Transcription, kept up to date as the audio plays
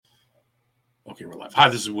Okay, we're live. Hi,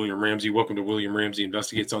 this is William Ramsey. Welcome to William Ramsey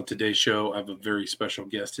Investigates. On today's show, I have a very special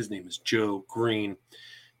guest. His name is Joe Green.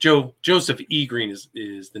 Joseph E. Green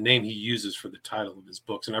is the name he uses for the title of his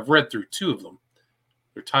books, and I've read through two of them.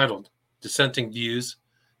 They're titled Dissenting Views,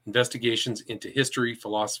 Investigations into History,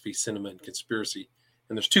 Philosophy, Cinema, and Conspiracy.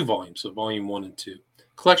 And there's two volumes, so volume 1 and 2.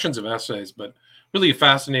 Collections of essays, but really a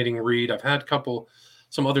fascinating read. I've had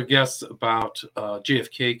some other guests about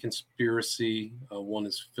JFK conspiracy. One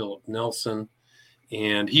is Philip Nelson,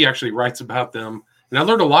 and he actually writes about them. And I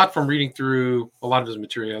learned a lot from reading through a lot of his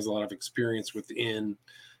material. He has a lot of experience within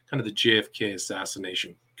kind of the JFK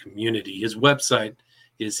assassination community. His website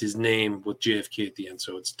is his name with JFK at the end.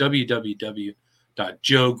 So it's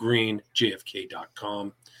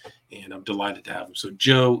www.joegreenjfk.com. And I'm delighted to have him. So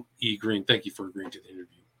Joe E. Green, thank you for agreeing to the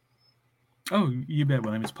interview. Oh, you bet,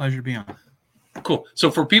 William. It's a pleasure to be on. Cool. So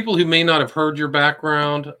for people who may not have heard your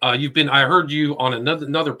background, I heard you on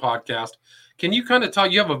another podcast. Can you kind of tell,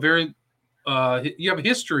 you have a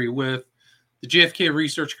history with the JFK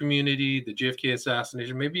research community, the JFK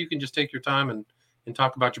assassination. Maybe you can just take your time and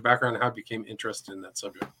talk about your background and how you became interested in that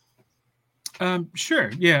subject.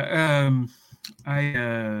 Sure. Yeah.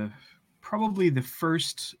 I probably the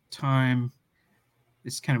first time,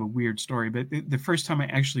 it's kind of a weird story, but the first time I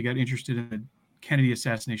actually got interested in the Kennedy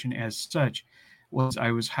assassination as such was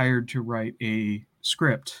I was hired to write a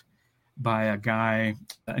script by a guy,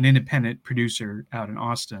 an independent producer out in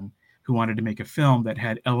Austin, who wanted to make a film that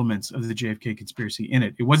had elements of the JFK conspiracy in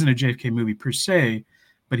it. It wasn't a JFK movie per se,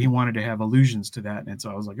 but he wanted to have allusions to that. And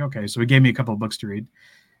so I was like, okay. So he gave me a couple of books to read,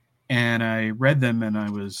 and I read them, and I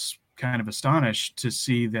was kind of astonished to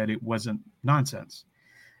see that it wasn't nonsense.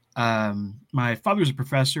 My father was a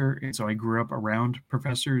professor, and so I grew up around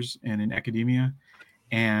professors and in academia,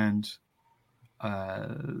 and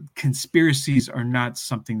conspiracies are not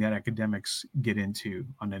something that academics get into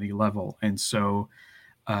on any level. And so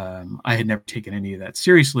I had never taken any of that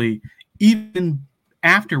seriously, even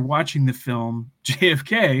after watching the film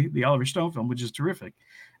JFK, the Oliver Stone film, which is terrific,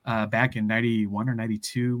 back in 91 or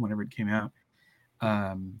 92, whenever it came out.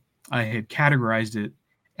 I had categorized it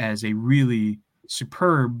as a really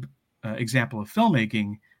superb example of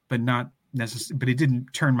filmmaking, but not necessarily. But it didn't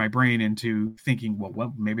turn my brain into thinking,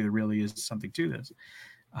 well, maybe there really is something to this.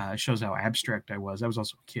 It shows how abstract I was. I was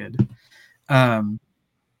also a kid.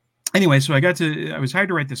 Anyway, so I was hired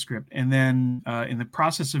to write the script, and then in the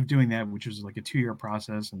process of doing that, which was like a 2-year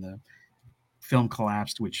process, and the film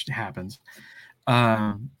collapsed, which happens.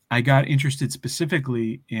 I got interested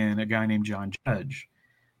specifically in a guy named John Judge,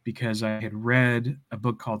 because I had read a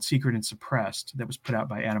book called Secret and Suppressed that was put out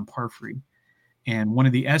by Adam Parfrey. And one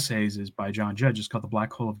of the essays is by John Judge. It's called The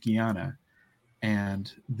Black Hole of Guyana.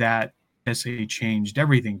 And that essay changed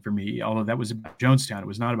everything for me, although that was about Jonestown. It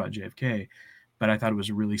was not about JFK, but I thought it was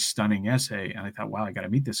a really stunning essay. And I thought, wow, I got to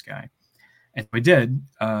meet this guy. And I did.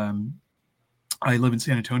 I live in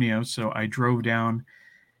San Antonio, so I drove down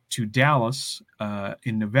to Dallas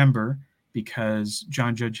in November, because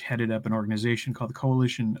John Judge headed up an organization called the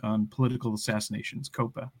Coalition on Political Assassinations,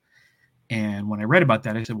 COPA. And when I read about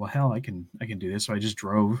that, I said, well, hell, I can do this. So I just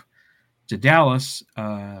drove to Dallas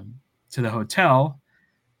to the hotel,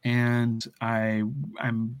 and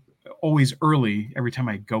I'm always early. Every time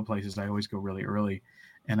I go places, I always go really early.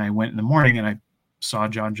 And I went in the morning, and I saw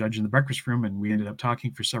John Judge in the breakfast room, and we ended up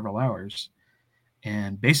talking for several hours.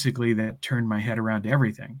 And basically that turned my head around to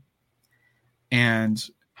everything. And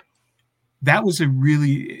that was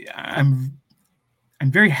I'm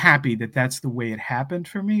very happy that that's the way it happened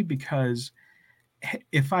for me, because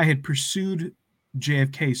if I had pursued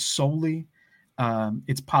JFK solely,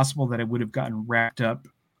 it's possible that I would have gotten wrapped up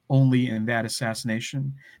only in that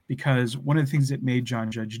assassination, because one of the things that made John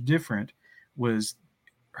Judge different was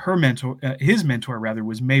his mentor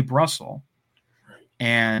was Mae Brussell.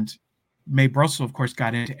 And Mae Brussell, of course,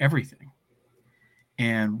 got into everything.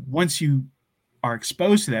 And once you are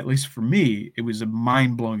exposed to that, at least for me, it was a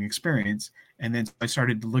mind-blowing experience. And then I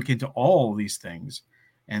started to look into all these things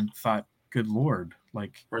and thought, good Lord,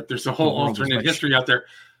 like, right, there's a whole alternate history out there.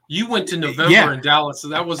 You went to November in Dallas, so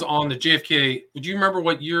that was on the JFK. Would you remember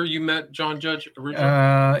what year you met John Judge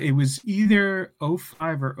originally? It was either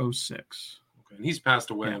 05 or 06. Okay, and he's passed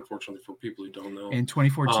away, unfortunately, for people who don't know. In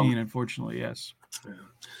 2014, unfortunately, yes. Yeah.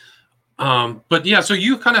 But yeah, so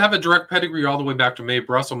you kind of have a direct pedigree all the way back to Mae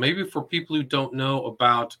Brussell. Maybe for people who don't know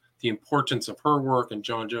about the importance of her work and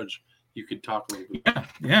John Judge, you could talk a little bit.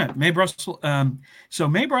 Yeah, Mae Brussell. So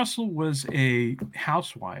Mae Brussell was a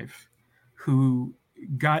housewife who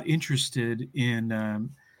got interested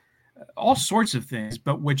in all sorts of things,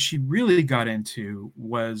 but what she really got into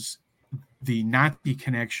was the Nazi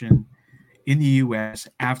connection in the U.S.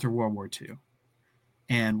 after World War II.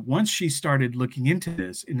 And once she started looking into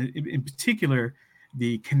this, in particular,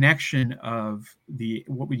 the connection of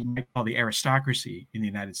what we might call the aristocracy in the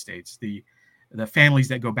United States, the families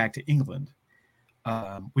that go back to England,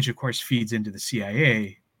 which of course feeds into the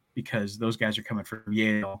CIA because those guys are coming from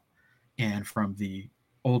Yale and from the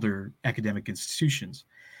older academic institutions.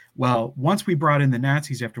 Well, once we brought in the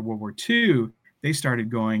Nazis after World War II, they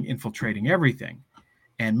started infiltrating everything.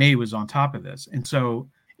 And May was on top of this. And so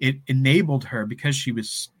it enabled her, because she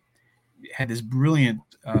had this brilliant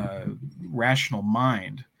rational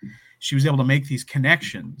mind, she was able to make these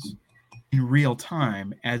connections in real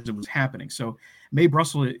time as it was happening. So Mae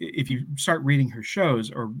Brussell, if you start reading her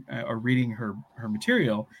shows or reading her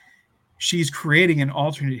material, she's creating an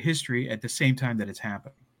alternate history at the same time that it's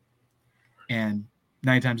happening. And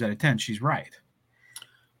 9 times out of 10, she's right.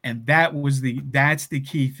 And that's the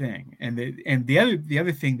key thing. And the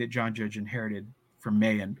other thing that John Judge inherited from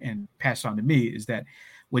May and passed on to me is that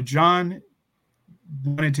what John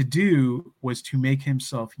wanted to do was to make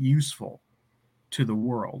himself useful to the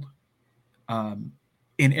world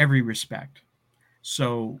in every respect.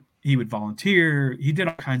 So he would volunteer. He did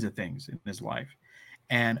all kinds of things in his life.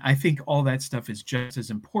 And I think all that stuff is just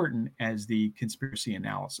as important as the conspiracy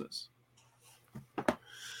analysis.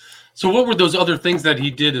 So what were those other things that he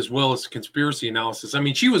did as well as conspiracy analysis? I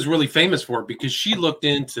mean, she was really famous for it because she looked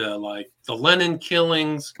into like the Lenin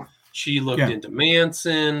killings. She looked into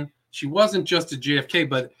Manson. She wasn't just a JFK,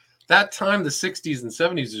 but that time, the 60s and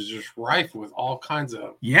 70s, is just rife with all kinds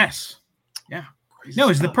of yes. Yeah. No,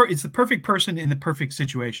 it's the perfect person in the perfect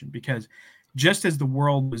situation, because just as the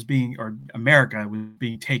world was or America was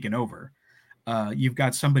being taken over, you've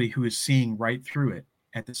got somebody who is seeing right through it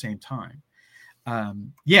at the same time.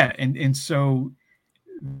 And so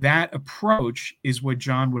that approach is what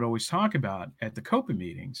John would always talk about at the COPA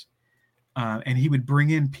meetings. And he would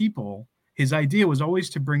bring in people. His idea was always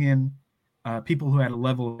to bring in people who had a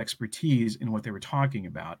level of expertise in what they were talking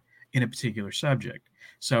about in a particular subject.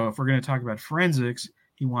 So if we're going to talk about forensics,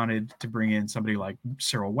 he wanted to bring in somebody like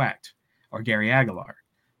Cyril Wecht or Gary Aguilar,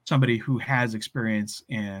 somebody who has experience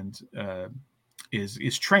and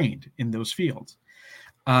is trained in those fields.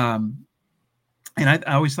 And I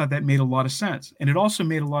always thought that made a lot of sense. And it also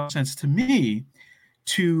made a lot of sense to me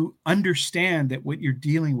to understand that what you're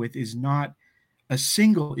dealing with is not a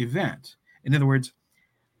single event. In other words,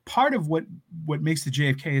 part of what makes the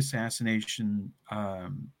JFK assassination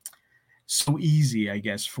so easy, I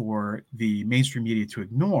guess, for the mainstream media to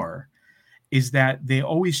ignore is that they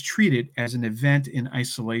always treat it as an event in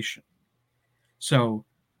isolation. So,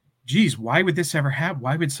 geez, why would this ever happen?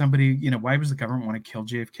 Why would somebody, why does the government want to kill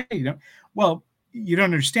JFK? Well, you don't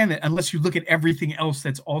understand that unless you look at everything else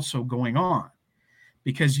that's also going on,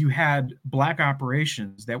 because you had black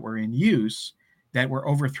operations that were in use that were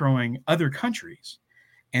overthrowing other countries.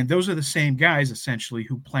 And those are the same guys, essentially,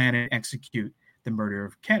 who plan and execute the murder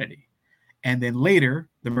of Kennedy. And then later,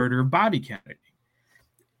 the murder of Bobby Kennedy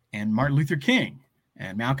and Martin Luther King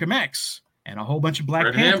and Malcolm X and a whole bunch of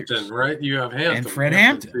Black Panthers. Hampton, right? You have Hampton. And Fred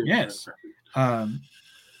Hampton, yes.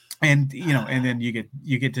 And then you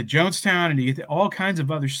get to Jonestown, and you get to all kinds of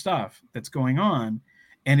other stuff that's going on.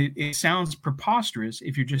 And it sounds preposterous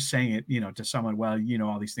if you're just saying it, to someone, well,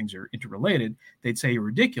 all these things are interrelated. They'd say you're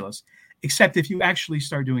ridiculous. Except if you actually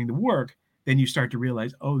start doing the work, then you start to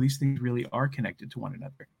realize, oh, these things really are connected to one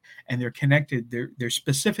another. And they're connected. They're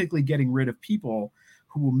specifically getting rid of people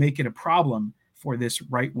who will make it a problem for this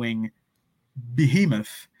right-wing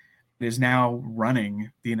behemoth that is now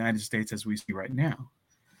running the United States as we see right now.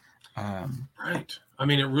 Right. I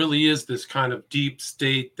mean, it really is this kind of deep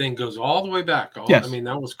state thing, goes all the way back. Yes. I mean,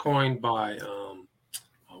 that was coined by,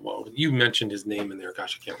 well, you mentioned his name in there.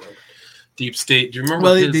 Gosh, I can't remember. Deep state. Do you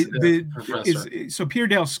remember his professor? So Peter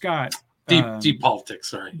Dale Scott. Deep politics.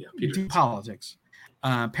 Sorry. Yeah. Deep politics.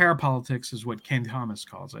 Parapolitics is what Ken Thomas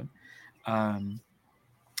calls it. And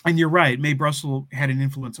you're right. Mae Brussell had an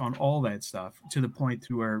influence on all that stuff, to the point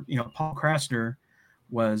to where, Paul Krasner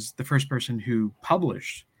was the first person who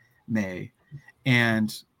published May.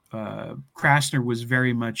 And Krasner was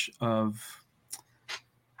very much of,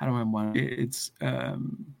 how do I want it? It's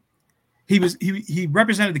he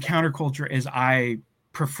represented the counterculture as I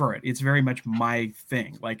prefer it. It's very much my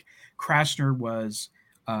thing. Like, Krasner was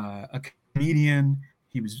a comedian.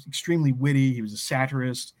 He was extremely witty. He was a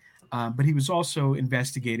satirist, but he was also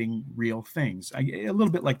investigating real things. A little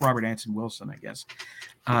bit like Robert Anton Wilson, I guess.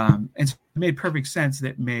 And so it made perfect sense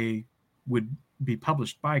that May would be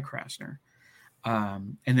published by Krasner.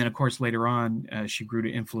 And then, of course, later on, she grew to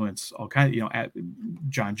influence all kinds,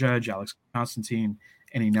 John Judge, Alex Constantine,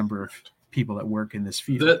 any number of people that work in this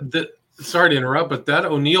field. sorry to interrupt, but that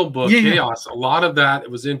O'Neill book, Yeah, Chaos, a lot of that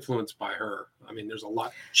was influenced by her. I mean, there's a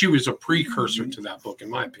lot. She was a precursor to that book, in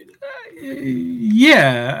my opinion.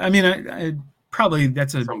 yeah. I mean, I probably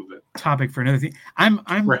that's a Some of it. topic for another thing.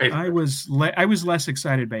 Right. I was less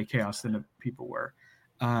excited by Chaos than the people were,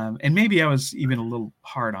 and maybe I was even a little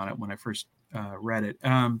hard on it when I first read it.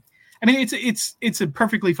 I mean, it's a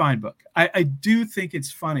perfectly fine book. I do think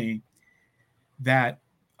it's funny that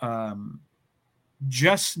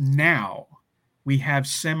just now we have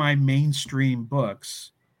semi-mainstream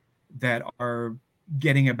books that are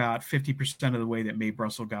getting about 50% of the way that Mae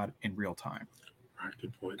Brussel got in real time. Right,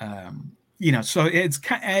 good point. You know, so it's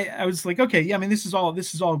kind of, I was like, okay, yeah, I mean, this is all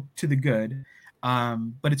to the good,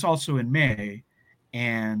 but it's also in May,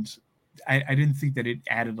 and I didn't think that it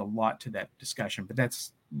added a lot to that discussion, but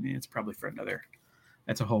it's probably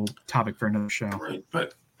that's a whole topic for another show. Right,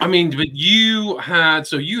 but I mean, but you have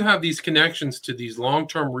these connections to these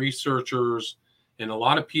long-term researchers and a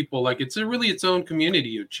lot of people. Like it's really its own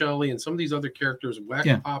community of Chelly and some of these other characters.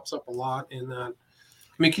 Weck pops up a lot in that.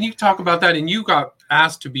 I mean, can you talk about that? And you got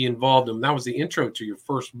asked to be involved, and that was the intro to your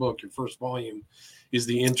first book. Your first volume is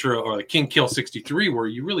the intro, or King Kill 63, where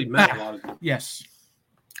you really met a lot of them. Yes.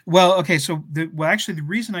 Well, okay. So, actually, the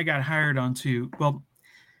reason I got hired onto, let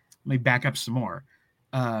me back up some more.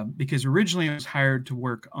 Because originally I was hired to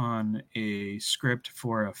work on a script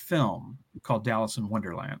for a film called Dallas in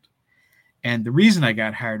Wonderland. And the reason I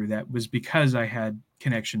got hired with that was because I had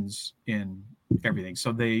connections in everything.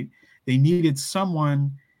 So they needed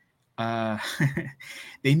someone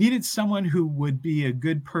they needed someone who would be a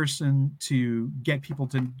good person to get people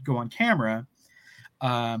to go on camera,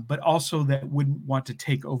 but also that wouldn't want to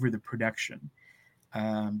take over the production.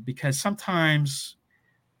 Because sometimes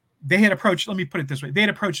they had approached, let me put it this way, they had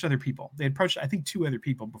approached other people. They approached, I think, 2 other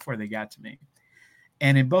people before they got to me.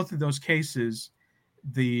 And in both of those cases,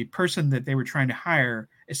 the person that they were trying to hire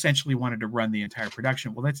essentially wanted to run the entire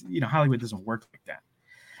production. Well, that's, Hollywood doesn't work like that.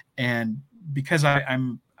 And because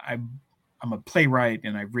I'm a playwright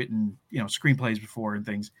and I've written, screenplays before and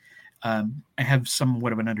things, I have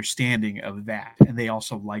somewhat of an understanding of that. And they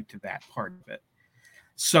also liked that part of it.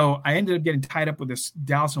 So I ended up getting tied up with this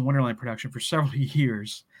Dallas in Wonderland production for several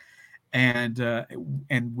years. And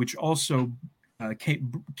which also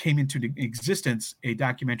came into existence a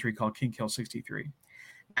documentary called King Kill 63.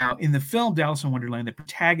 Now, in the film Dallas in Wonderland, the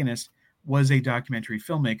protagonist was a documentary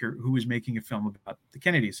filmmaker who was making a film about the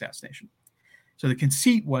Kennedy assassination. So the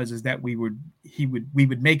conceit was that we would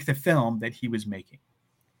make the film that he was making,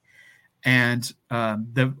 and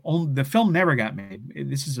the film never got made.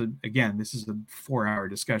 This is a 4-hour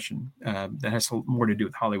discussion that has more to do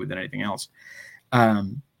with Hollywood than anything else.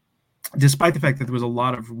 Despite the fact that there was a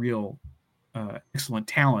lot of real excellent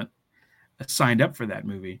talent signed up for that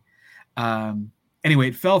movie. Anyway,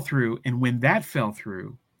 it fell through. And when that fell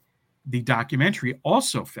through, the documentary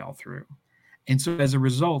also fell through. And so as a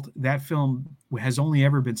result, that film has only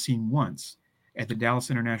ever been seen once at the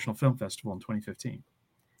Dallas International Film Festival in 2015.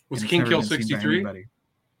 Was King Kill 63?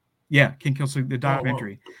 Yeah, King Kill 63, the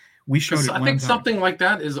documentary. Oh, wow. We showed it. I think something like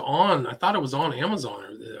that is on. I thought it was on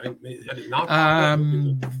Amazon. Had it not?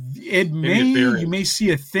 You may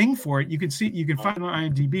see a thing for it. You can find it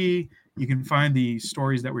on IMDb. You can find the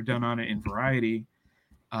stories that were done on it in Variety,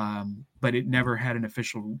 but it never had an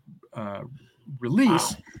official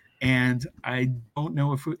release. Wow. And I don't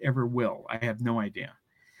know if it ever will. I have no idea.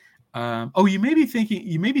 You may be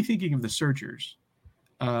thinking of The Searchers.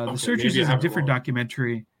 The Searchers is a different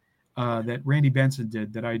documentary that Randy Benson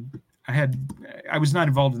did that I was not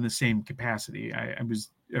involved in the same capacity. I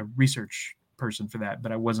was a research person for that,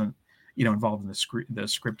 but I wasn't, involved in the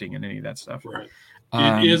scripting and any of that stuff. Right.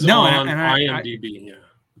 It is on IMDb.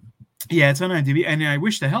 Yeah, it's on IMDb, and I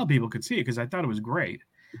wish the hell people could see it because I thought it was great,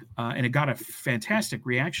 and it got a fantastic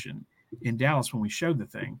reaction in Dallas when we showed the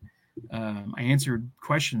thing. I answered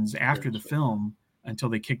questions after the film until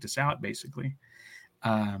they kicked us out, basically.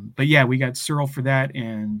 But yeah, we got Searle for that,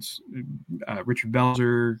 and Richard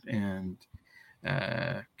Belzer, and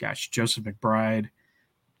Joseph McBride,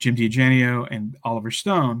 Jim DiEugenio, and Oliver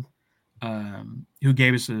Stone, who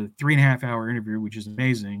gave us a 3.5-hour interview, which is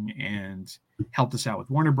amazing, and helped us out with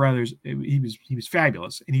Warner Brothers. He was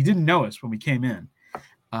fabulous, and he didn't know us when we came in.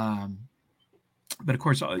 But of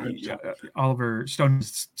course, Oliver Stone,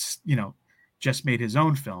 just made his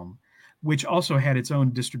own film, which also had its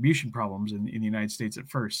own distribution problems in the United States at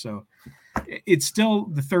first. So it's still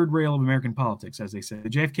the third rail of American politics, as they say. The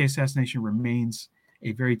JFK assassination remains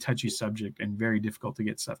a very touchy subject and very difficult to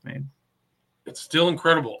get stuff made. It's still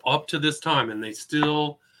incredible up to this time, and they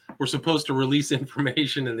still were supposed to release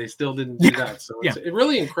information, and they still didn't do that. So it's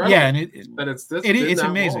really incredible. Yeah, and it's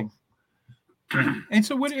amazing. Yeah. And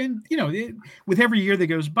so with every year that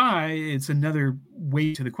goes by, it's another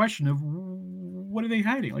way to the question of what are they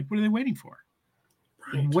hiding? Like, what are they waiting for?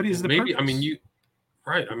 Right. What is And the maybe, purpose?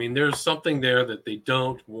 right. I mean, there's something there that they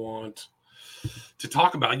don't want to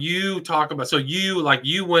talk about. So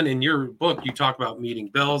you went in your book, you talk about meeting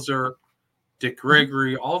Belzer, Dick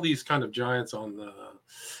Gregory, all these kind of giants on the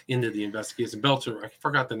into the investigation. Belzer, I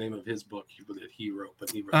forgot the name of his book that he wrote,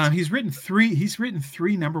 but he wrote He's written three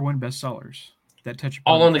 #1 bestsellers that touch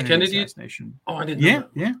upon all the on the Kennedy Kennedy. assassination. Oh, I didn't know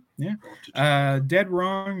that. Yeah. Dead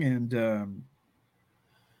Wrong and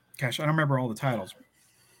gosh, I don't remember all the titles,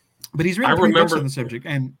 but he's written 3 books on the subject.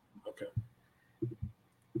 And okay.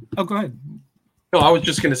 Oh, go ahead. No, I was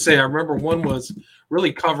just going to say, I remember one was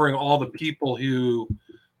really covering all the people who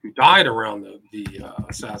died around the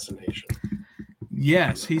assassination.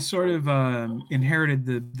 Yes, he sort of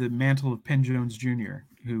inherited the mantle of Penn Jones Jr.,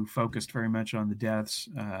 who focused very much on the deaths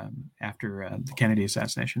after the Kennedy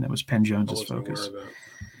assassination. That was Penn Jones's focus.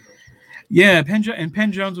 Yeah,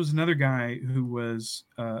 Penn Jones was another guy who was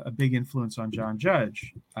a big influence on John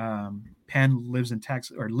Judge. Penn lived in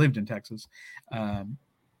Texas,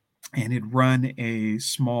 and had run a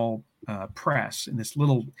small press in this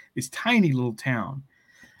tiny little town.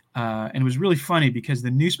 And it was really funny because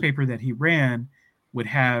the newspaper that he ran would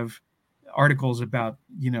have articles about,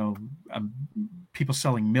 people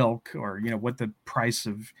selling milk, or, what the price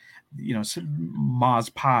of, Ma's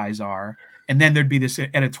pies are. And then there'd be this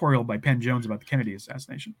editorial by Penn Jones about the Kennedy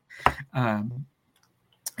assassination.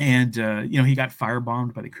 And he got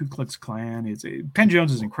firebombed by the Ku Klux Klan. Penn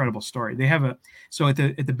Jones's incredible story. They have at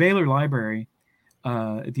the Baylor Library,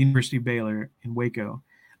 at the University of Baylor in Waco,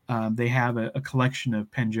 they have a collection of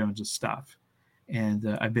Penn Jones's stuff, and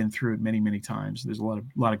I've been through it many, many times. There's a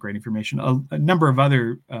lot of great information. A number of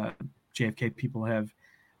other JFK people have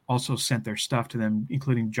also sent their stuff to them,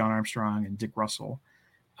 including John Armstrong and Dick Russell.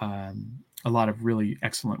 A lot of really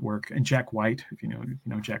excellent work, and Jack White, if you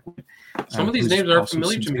know Jack White. Some of these names are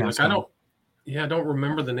familiar to me. Like I don't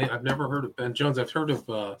remember the name. I've never heard of Ben Jones. I've heard of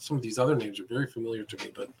some of these other names are very familiar to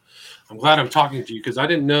me, but I'm glad I'm talking to you because I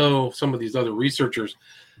didn't know some of these other researchers.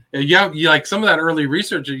 You like some of that early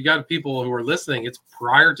research. You got people who are listening. It's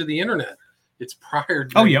prior to the internet. It's prior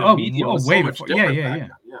to the media. Way before. Yeah.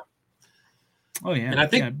 Oh yeah. And I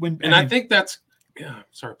think, I think that's. Yeah.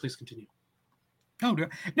 Sorry. Please continue. Oh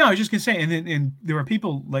no, I was just gonna say, and there were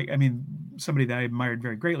people somebody that I admired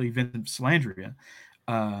very greatly, Vincent Salandria.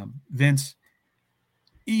 Vince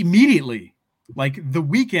immediately, like the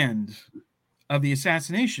weekend of the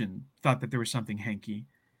assassination, thought that there was something hanky.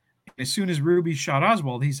 As soon as Ruby shot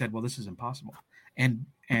Oswald, he said, "Well, this is impossible." And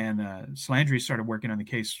Salandria started working on the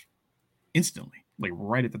case instantly, like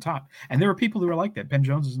right at the top. And there were people who were like that. Penn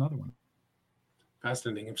Jones is another one.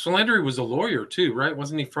 Fascinating. Salandria was a lawyer too, right?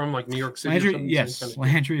 Wasn't he from like New York City? Yes,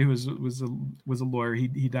 Salandria was a lawyer.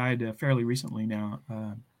 He died fairly recently now.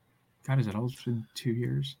 God, is it almost been 2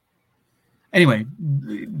 years? Anyway,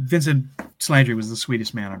 Vincent Salandria was the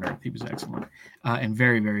sweetest man on earth. He was excellent and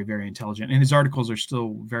very, very, very intelligent. And his articles are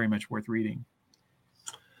still very much worth reading.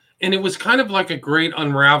 And it was kind of like a great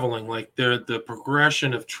unraveling, like the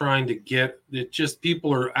progression of trying to get it. Just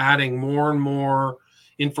people are adding more and more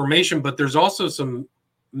information, but there's also some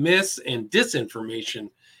mis and disinformation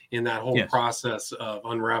in that whole process of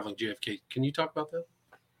unraveling JFK. Can you talk about that?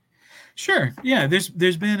 Sure. Yeah. There's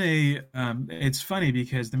been it's funny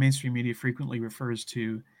because the mainstream media frequently refers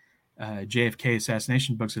to JFK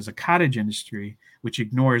assassination books as a cottage industry, which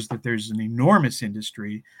ignores that there's an enormous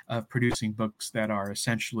industry of producing books that are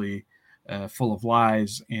essentially full of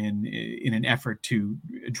lies in an effort to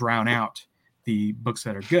drown out the books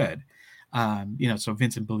that are good. So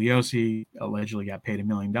Vincent Bugliosi allegedly got paid $1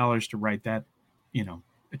 million to write that,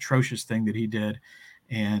 atrocious thing that he did.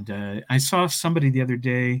 And I saw somebody the other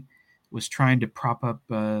day was trying to prop up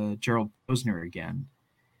Gerald Posner again,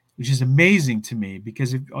 which is amazing to me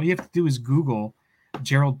because all you have to do is Google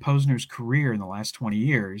Gerald Posner's career in the last 20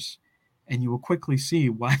 years, and you will quickly see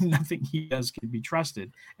why nothing he does can be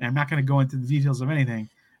trusted. And I'm not going to go into the details of anything,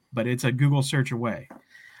 but it's a Google search away.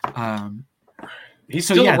 He's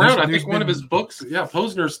still around. I think one of his books,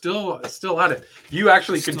 Posner's still at it. You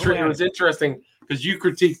actually contributed. It was interesting because you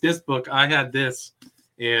critiqued this book. I had this,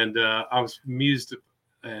 and I was amused.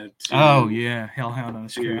 Hellhound on a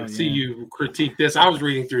Scale. See you critique this. I was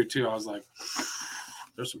reading through it too. I was like,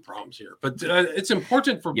 there's some problems here. But it's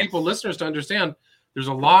important for people, listeners, to understand there's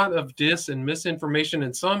a lot of dis and misinformation,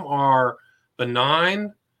 and some are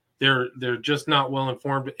benign. They're just not well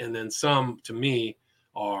informed, and then some, to me,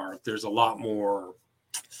 there's a lot more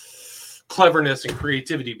cleverness and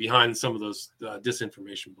creativity behind some of those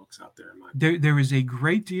disinformation books out there. There is a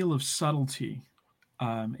great deal of subtlety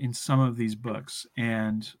in some of these books,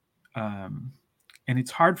 and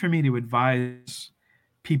it's hard for me to advise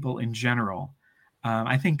people in general.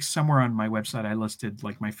 I think somewhere on my website I listed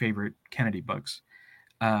like my favorite Kennedy books,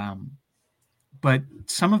 um, but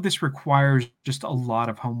some of this requires just a lot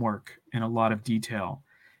of homework and a lot of detail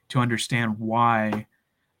to understand why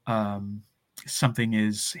something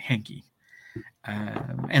is hanky.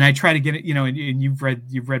 And I try to get it, and you've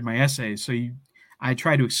read my essays, so I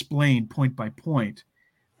try to explain point by point,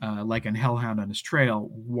 like on Hellhound on His Trail,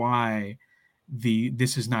 why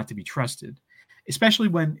this is not to be trusted, especially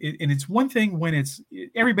and it's one thing when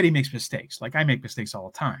everybody makes mistakes. Like I make mistakes all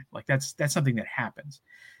the time. Like that's something that happens.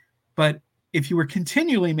 But if you were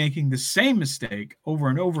continually making the same mistake over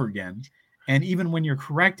and over again, and even when you're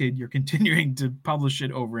corrected, you're continuing to publish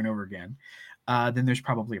it over and over again, then there's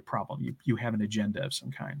probably a problem. You have an agenda of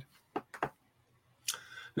some kind.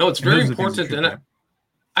 No, it's very important. And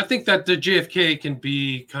I think that the JFK can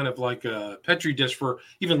be kind of like a petri dish for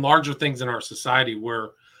even larger things in our society,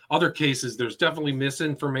 where other cases, there's definitely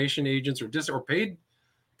misinformation agents or paid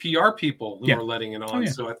PR people who are letting it on.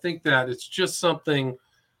 So I think that it's just something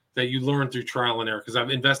that you learn through trial and error, because I've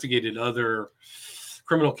investigated other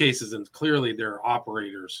criminal cases, and clearly there are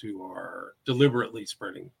operators who are deliberately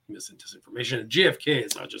spreading misinformation. And JFK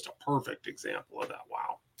is just a perfect example of that.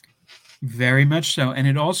 Wow. Very much so. And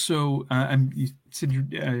it also, you said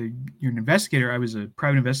you're an investigator. I was a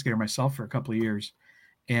private investigator myself for a couple of years.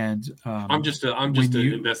 And I'm just an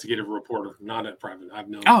investigative reporter, not a private. I've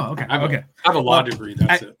no. Oh, okay. I have a law degree.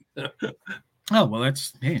 That's it. Oh, well,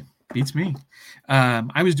 beats me.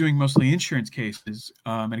 I was doing mostly insurance cases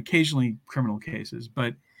and occasionally criminal cases,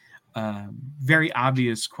 but very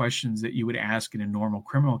obvious questions that you would ask in a normal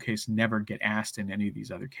criminal case never get asked in any of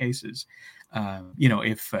these other cases.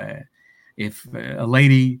 If a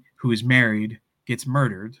lady who is married gets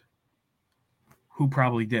murdered, who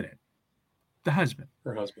probably did it? The husband.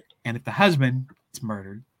 Her husband. And if the husband gets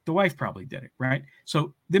murdered, the wife probably did it, right?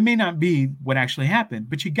 So there may not be what actually happened,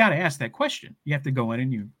 but you got to ask that question. You have to go in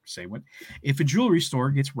and you say, if a jewelry store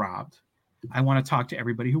gets robbed, I want to talk to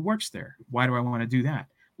everybody who works there. Why do I want to do that?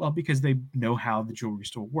 Well, because they know how the jewelry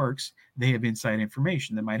store works. They have inside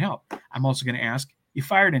information that might help. I'm also going to ask, you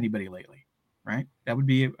fired anybody lately, right? That would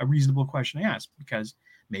be a reasonable question to ask, because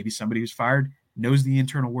maybe somebody who's fired knows the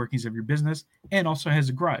internal workings of your business and also has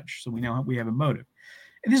a grudge. So we know we have a motive.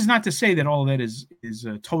 And this is not to say that all of that is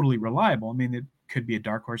totally reliable. I mean, it could be a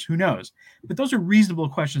dark horse. Who knows? But those are reasonable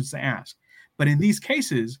questions to ask. But in these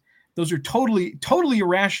cases, those are totally, totally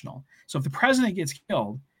irrational. So if the president gets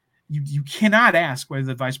killed, you cannot ask whether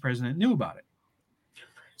the vice president knew about it.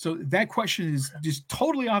 So that question is just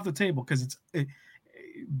totally off the table, because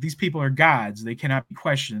these people are gods. They cannot be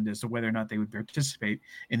questioned as to whether or not they would participate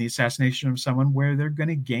in the assassination of someone where they're going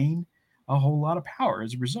to gain a whole lot of power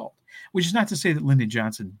as a result, which is not to say that Lyndon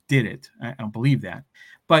Johnson did it. I don't believe that,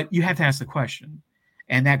 but you have to ask the question,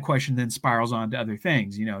 and that question then spirals on to other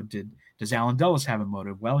things. Does Alan Dulles have a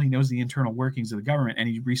motive? Well, he knows the internal workings of the government, and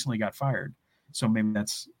he recently got fired. So maybe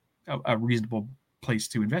that's a reasonable place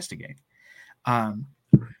to investigate.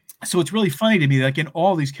 So it's really funny to me, like in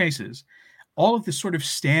all these cases, all of the sort of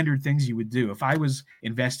standard things you would do if I was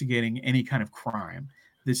investigating any kind of crime,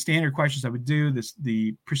 the standard questions I would do,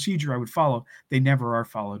 the procedure I would follow, they never are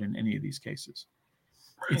followed in any of these cases.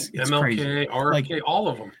 Right. It's MLK, crazy. RFK, all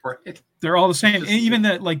of them, right? They're all the same. And even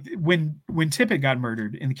when Tippit got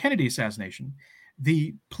murdered in the Kennedy assassination,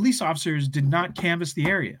 the police officers did not canvass the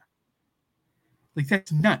area. Like,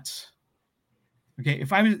 that's nuts. Okay,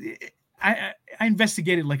 if I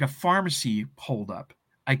investigated like a pharmacy holdup,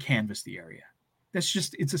 I canvassed the area.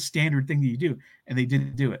 It's a standard thing that you do, and they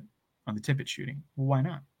didn't do it on the Tippit shooting. Well, why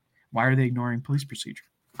not? Why are they ignoring police procedure?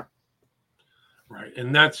 Right,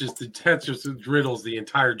 and that's just riddles the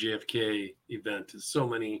entire JFK event. There's so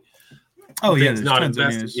many things not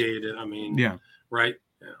investigated. Right?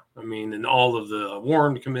 Yeah, and all of the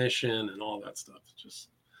Warren Commission and all that stuff. It's just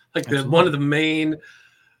like one of the main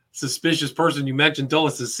suspicious person you mentioned,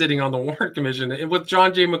 Dulles, is sitting on the Warren Commission, and with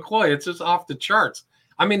John J. McCloy, it's just off the charts.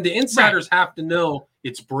 The insiders have to know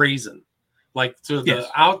it's brazen. Like, so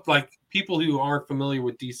people who aren't familiar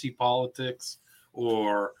with DC politics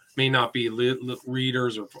or may not be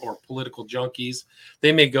readers or political junkies,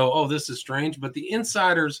 they may go, "Oh, this is strange." But the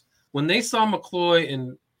insiders, when they saw McCloy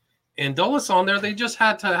and Dulles on there, they just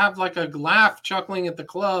had to have like a laugh, chuckling at the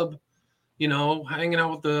club, hanging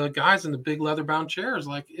out with the guys in the big leather-bound chairs.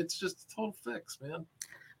 Like, it's just a total fix, man.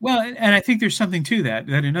 Well, and I think there's something to that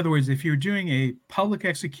in other words, if you're doing a public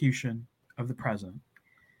execution of the president,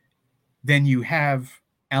 then you have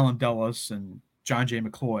Alan Dulles and John J.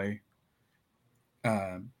 McCloy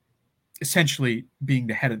essentially being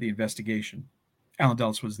the head of the investigation. Alan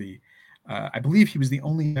Dulles was I believe he was the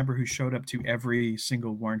only member who showed up to every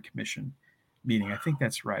single Warren Commission meeting. I think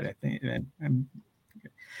that's right. I think,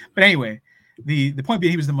 but anyway, the point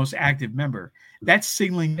being, he was the most active member. That's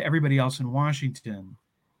signaling to everybody else in Washington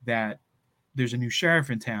that there's a new sheriff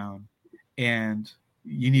in town, and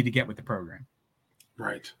you need to get with the program.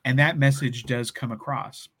 Right. And that message does come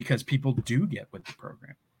across because people do get with the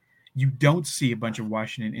program. You don't see a bunch of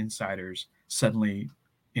Washington insiders suddenly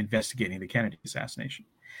investigating the Kennedy assassination.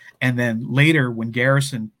 And then later, when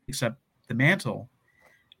Garrison picks up the mantle,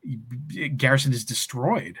 Garrison is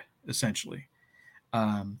destroyed, essentially,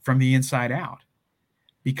 from the inside out,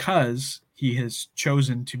 because he has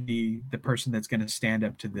chosen to be the person that's going to stand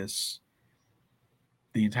up to the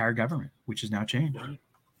entire government, which is now changed.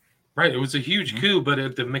 Right. It was a huge coup,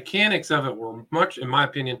 but the mechanics of it were much, in my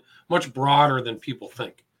opinion, much broader than people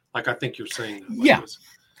think. Like I think you're saying that.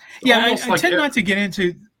 Like I tend not to get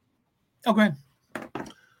into. Oh, go ahead.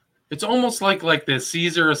 It's almost like the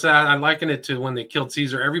Caesar assassin. I liken it to when they killed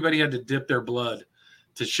Caesar. Everybody had to dip their blood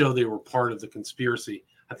to show they were part of the conspiracy.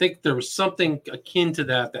 I think there was something akin to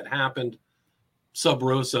that happened sub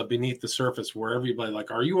rosa, beneath the surface, where everybody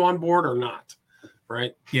like, are you on board or not?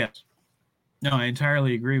 Right? Yes. No, I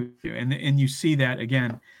entirely agree with you. And you see that,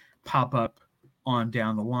 again, pop up on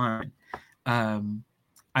down the line.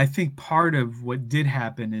 I think part of what did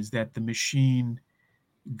happen is that the machine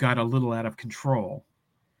got a little out of control.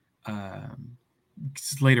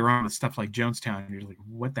 Later on with stuff like Jonestown, you're like,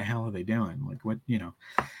 what the hell are they doing? Like, what,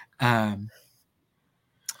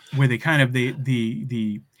 where they kind of,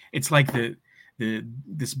 it's like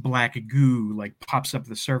this black goo like pops up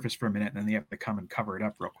the surface for a minute, and then they have to come and cover it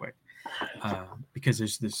up real quick. Because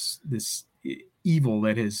there's this evil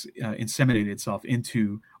that has inseminated itself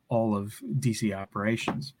into all of DC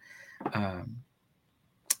operations.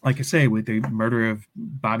 Like I say, with the murder of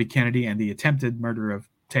Bobby Kennedy and the attempted murder of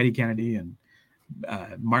Teddy Kennedy and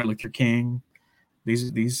Martin Luther King, this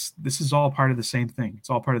is all part of the same thing. It's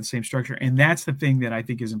all part of the same structure, and that's the thing that I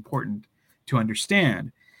think is important to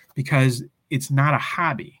understand, because it's not a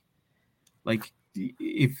hobby. Like,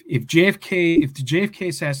 if the JFK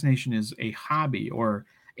assassination is a hobby or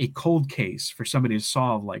a cold case for somebody to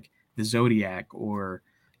solve, like the Zodiac or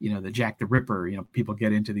the Jack the Ripper, people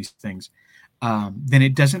get into these things, then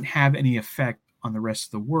it doesn't have any effect on the rest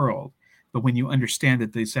of the world. But when you understand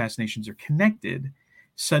that the assassinations are connected,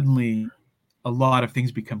 suddenly a lot of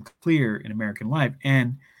things become clear in American life,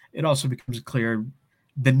 and it also becomes clear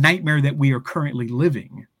the nightmare that we are currently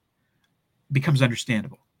living becomes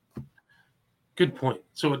understandable. Good point.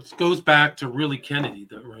 So it goes back to really Kennedy,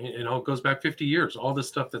 though, right? It goes back 50 years, all this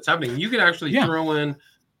stuff that's happening. You could actually throw in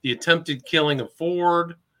the attempted killing of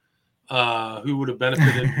Ford, who would have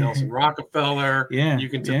benefited Nelson Rockefeller. You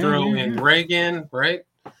can throw in Reagan, right?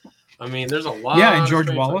 I mean, there's a lot. Yeah, and George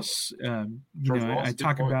Wallace. I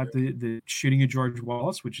talk about the shooting of George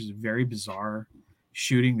Wallace, which is a very bizarre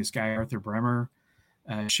shooting. This guy, Arthur Bremer,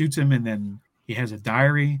 shoots him, and then he has a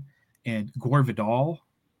diary, and Gore Vidal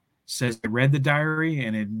says I read the diary,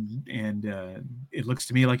 and it looks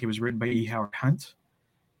to me like it was written by E. Howard Hunt,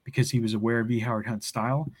 because he was aware of E. Howard Hunt's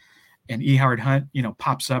style. And E. Howard Hunt,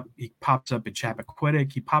 pops up. He pops up in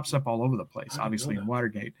Chappaquiddick. He pops up all over the place, obviously in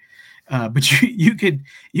Watergate. But you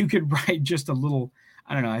could write just a little.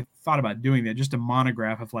 I don't know. I thought about doing that, just a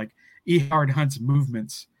monograph of like E. Howard Hunt's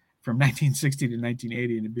movements from 1960 to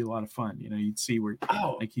 1980, and it'd be a lot of fun. You'd see where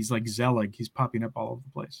like he's like Zelig, he's popping up all over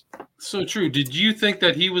the place. So true. Did you think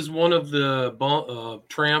that he was one of the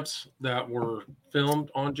tramps that were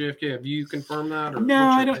filmed on JFK? Have you confirmed that? Or no,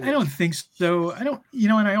 I don't think so. I don't.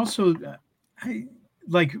 And I also I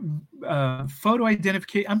like photo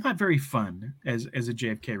identification. I'm not very fun as a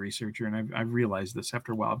JFK researcher, and I've realized this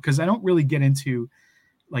after a while, because I don't really get into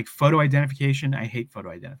like photo identification. I hate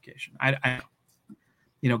photo identification. I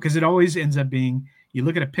because it always ends up being, you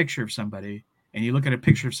look at a picture of somebody and you look at a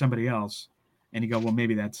picture of somebody else and you go, well,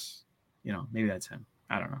 maybe that's him.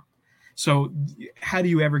 I don't know. So how do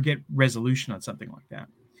you ever get resolution on something like that?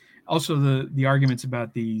 Also, the arguments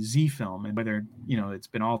about the Z film and whether, it's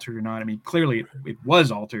been altered or not. I mean, clearly it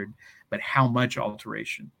was altered, but how much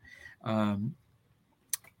alteration? I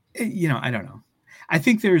don't know. I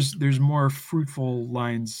think there's more fruitful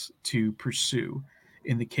lines to pursue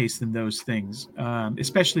in the case than those things,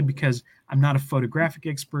 especially because I'm not a photographic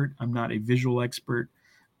expert. I'm not a visual expert.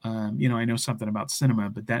 I know something about cinema,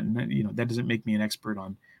 but that doesn't make me an expert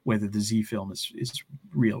on whether the Z film is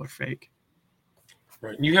real or fake.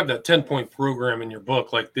 Right. And you have that 10-point program in your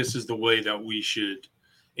book. Like, this is the way that we should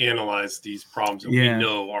analyze these problems that we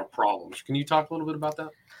know are problems. Can you talk a little bit about that?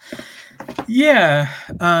 Yeah.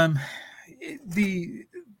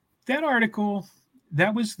 that article,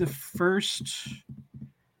 that was the first.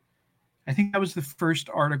 I think that was the first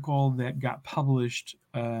article that got published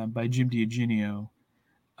by Jim Diogenio,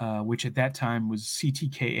 which at that time was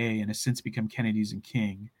CTKA and has since become Kennedy's and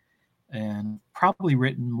King, and probably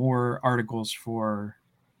written more articles for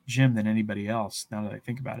Jim than anybody else, now that I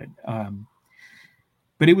think about it.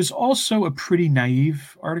 But it was also a pretty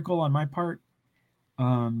naive article on my part,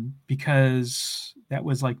 because that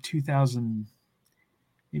was like 2000,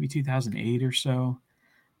 maybe 2008 or so.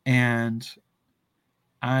 And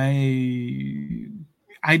I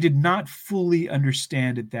did not fully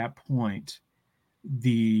understand at that point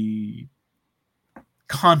the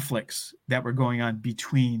conflicts that were going on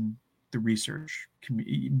between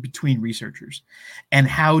between researchers, and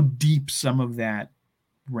how deep some of that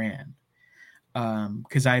ran.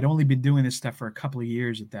 Because I had only been doing this stuff for a couple of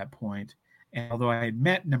years at that point, and although I had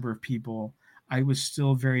met a number of people, I was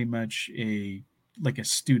still very much a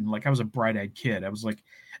student. Like, I was a bright-eyed kid. I was like,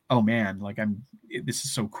 oh man, like, this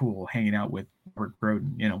is so cool hanging out with Robert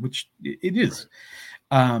Broden, which it is.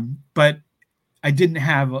 Right. But I didn't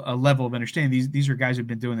have a level of understanding. These are guys who've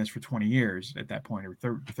been doing this for 20 years at that point, or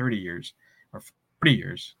 30 years, or 40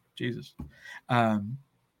 years. Jesus.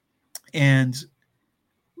 And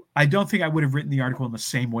I don't think I would have written the article in the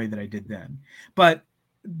same way that I did then. But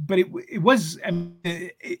it was, I mean,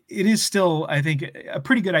 it is still, I think, a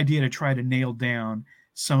pretty good idea to try to nail down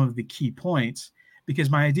some of the key points, because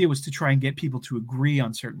my idea was to try and get people to agree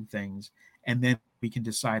on certain things, and then we can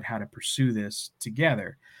decide how to pursue this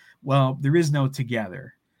together. Well, there is no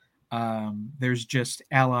together. There's just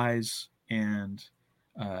allies and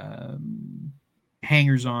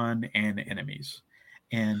hangers-on and enemies.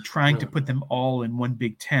 And trying to put them all in one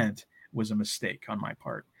big tent was a mistake on my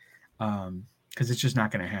part, because it's just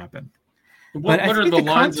not going to happen. But I think the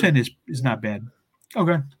content is not bad.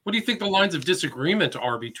 Okay. What do you think the lines of disagreement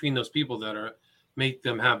are between those people that make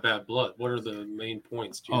them have bad blood? What are the main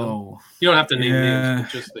points? Do you know? You don't have to name names,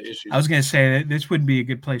 but just the issues. I was going to say that this wouldn't be a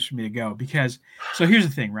good place for me to go, because, so here's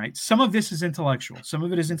the thing, right? Some of this is intellectual. Some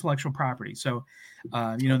of it is intellectual property. So,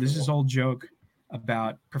 this is old joke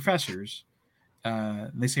about professors.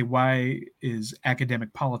 They say, why is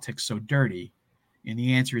academic politics so dirty? And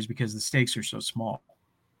the answer is because the stakes are so small.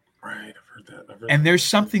 Right, I've heard that. And there's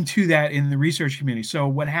something to that in the research community. So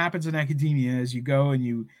what happens in academia is you go and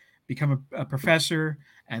you become a professor,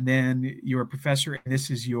 and then you're a professor, and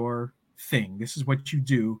this is your thing. This is what you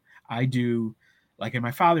do. I do, like in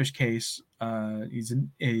my father's case, he's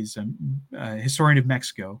a historian of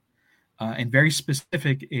Mexico, and very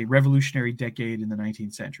specific, a revolutionary decade in the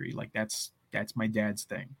 19th century. Like that's my dad's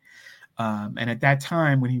thing. And at that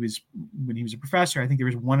time, when he was a professor, I think there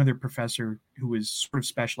was one other professor who was sort of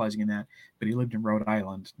specializing in that, but he lived in Rhode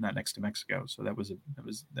Island, not next to Mexico. So that was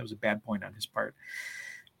a bad point on his part.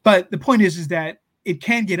 But the point is that it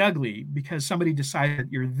can get ugly, because somebody decides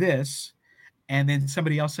that you're this, and then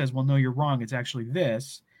somebody else says, well, no, you're wrong. It's actually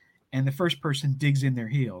this. And the first person digs in their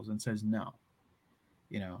heels and says, no,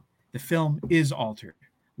 the film is altered.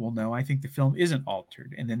 Well, no, I think the film isn't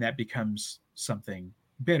altered. And then that becomes something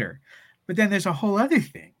bitter. But then there's a whole other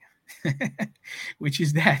thing, which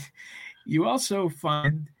is that you also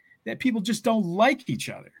find that people just don't like each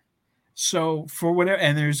other. So for whatever,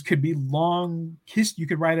 and could be long history. You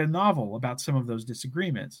could write a novel about some of those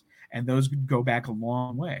disagreements, and those would go back a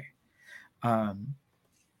long way.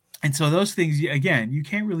 And so those things, again, you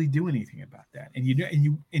can't really do anything about that. And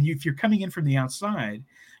if you're coming in from the outside,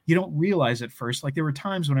 you don't realize at first. Like, there were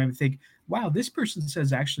times when I would think, wow, this person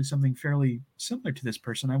says actually something fairly similar to this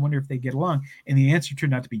person. I wonder if they get along. And the answer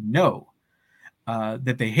turned out to be no,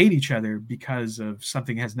 that they hate each other because of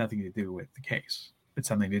something that has nothing to do with the case, but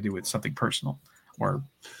something to do with something personal, or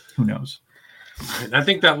who knows. And I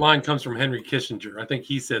think that line comes from Henry Kissinger. I think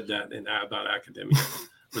he said that about academia.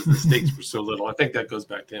 Was the stakes were so little. I think that goes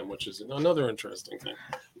back to him, which is another interesting thing.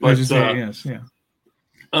 But yes, yeah.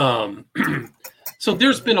 So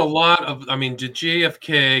there's been a lot of, the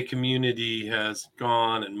JFK community has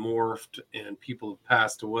gone and morphed, and people have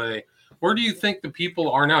passed away. Where do you think the people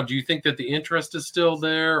are now? Do you think that the interest is still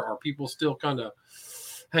there? Are people still kind of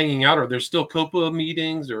hanging out? Are there still COPA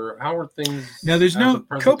meetings, or how are things? No, there's no.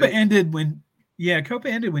 COPA ended when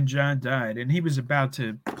John died, and he was about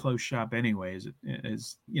to close shop anyways.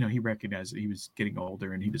 As he recognized that he was getting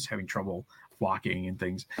older and he was having trouble walking and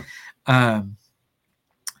things.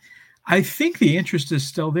 I think the interest is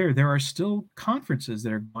still there. There are still conferences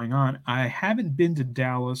that are going on. I haven't been to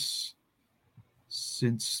Dallas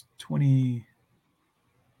since I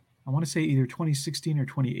want to say either 2016 or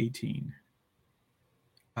 2018.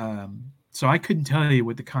 So I couldn't tell you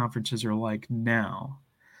what the conferences are like now.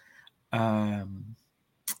 I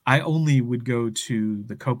only would go to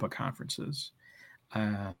the COPA conferences.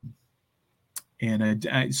 Um,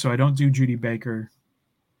 so I don't do Judy Baker,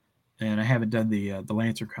 and I haven't done the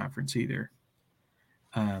Lancer conference either.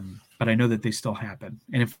 But I know that they still happen.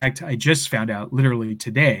 And in fact, I just found out literally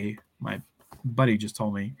today, my buddy just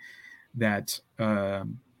told me that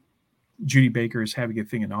Judy Baker is having a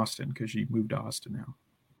thing in Austin because she moved to Austin now.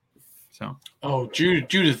 So. Oh,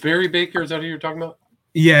 Judith Berry Baker, is that who you're talking about?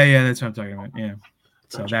 Yeah, that's what I'm talking about. Yeah.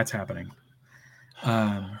 So gotcha. That's happening.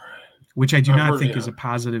 Which I do not think is a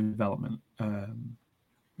positive development.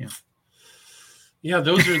 Yeah. Yeah,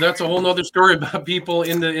 that's a whole nother story about people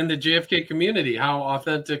in the JFK community, how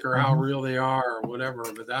authentic or how real they are or whatever.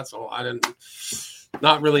 But that's all.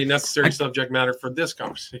 Not really necessary subject matter for this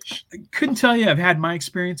conversation. I couldn't tell you. I've had my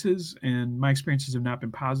experiences, and my experiences have not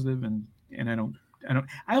been positive, and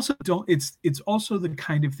I also don't. It's also the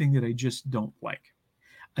kind of thing that I just don't like.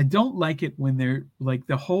 I don't like it when they're like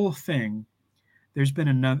the whole thing. There've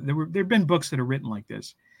been books that are written like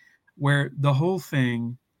this, where the whole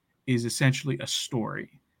thing is essentially a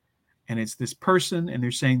story, and it's this person, and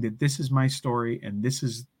they're saying that this is my story, and this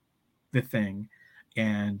is the thing,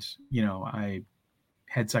 and I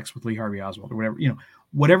had sex with Lee Harvey Oswald or whatever,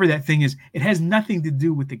 whatever that thing is. It has nothing to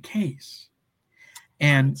do with the case,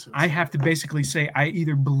 and I have to basically say I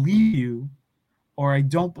either believe you or I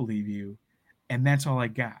don't believe you, and that's all I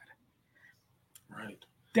got. Right.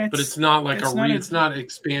 But it's not like it's not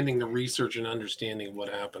expanding the research and understanding of what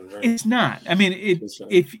happened, right? It's not. I mean,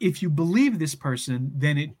 if you believe this person,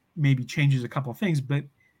 then it maybe changes a couple of things, but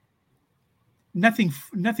nothing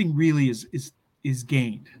really is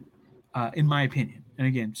gained, in my opinion. And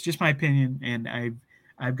again, it's just my opinion, and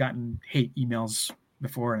I've gotten hate emails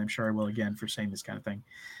before, and I'm sure I will again for saying this kind of thing.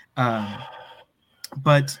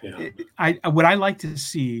 But what I like to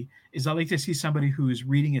see is I like to see somebody who is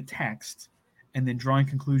reading a text and then drawing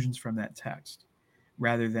conclusions from that text,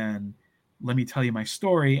 rather than let me tell you my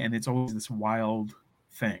story, and it's always this wild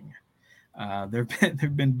thing. There've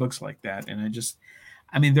been books like that,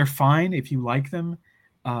 and they're fine if you like them,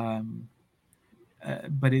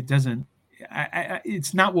 but it doesn't.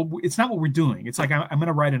 It's not what we're doing. It's like I'm going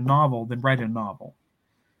to write a novel, then write a novel.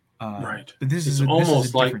 Right. But this is a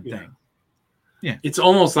different thing. Yeah. It's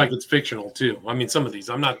almost like it's fictional too. I mean, some of these,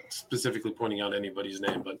 I'm not specifically pointing out anybody's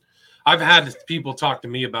name, but I've had people talk to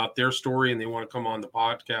me about their story and they want to come on the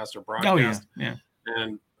podcast or broadcast. Oh, yeah.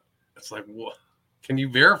 And it's like, what? Can you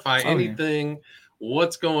verify anything? Yeah.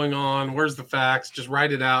 What's going on? Where's the facts? Just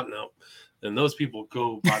write it out. No. And those people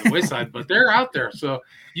go by the wayside, but they're out there. So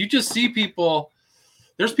you just see people.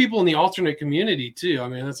 There's people in the alternate community too. I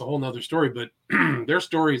mean, that's a whole nother story, but their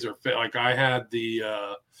stories are like I had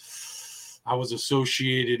I was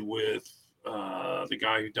associated with the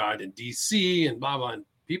guy who died in DC and blah, blah. And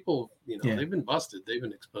people, they've been busted. They've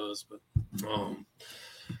been exposed. But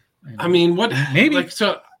I mean, what maybe like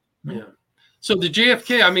so? Yeah. So the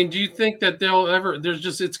JFK, I mean, do you think that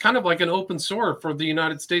it's kind of like an open sore for the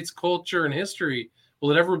United States culture and history.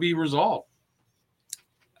 Will it ever be resolved?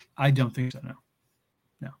 I don't think so. No.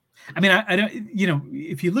 I mean, I don't,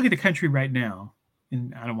 if you look at the country right now,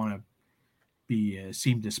 and I don't want to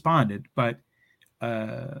seem despondent, but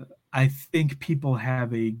I think people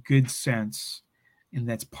have a good sense, and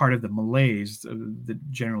that's part of the malaise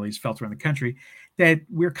that generally is felt around the country, that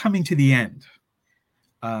we're coming to the end.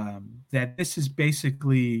 That this is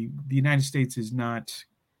basically, the United States is not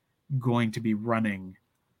going to be running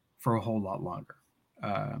for a whole lot longer.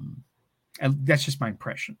 And that's just my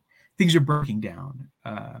impression. Things are breaking down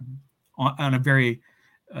on a very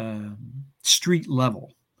street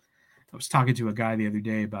level. I was talking to a guy the other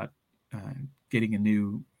day about getting a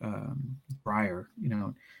new dryer,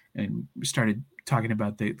 and we started talking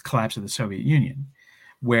about the collapse of the Soviet Union,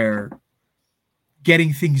 where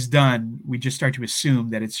getting things done, we just start to assume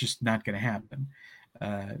that it's just not going to happen.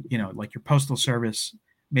 Like your postal service,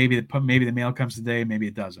 maybe the mail comes today, maybe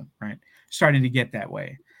it doesn't, right? Starting to get that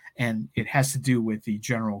way. And it has to do with the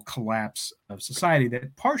general collapse of society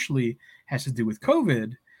that partially has to do with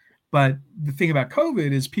COVID. But the thing about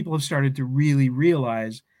COVID is people have started to really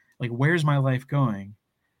realize, like, where's my life going?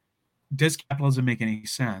 Does capitalism make any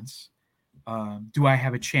sense? Do I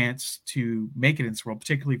have a chance to make it in this world,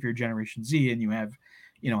 particularly if you're Generation Z and you have,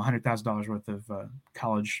 $100,000 worth of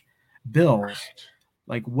college bills? Right.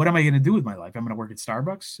 Like, what am I going to do with my life? I'm going to work at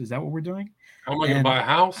Starbucks. Is that what we're doing? How am I going to buy a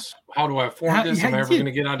house? How do I afford this? Am I ever going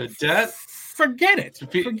to get out of debt? Forget it.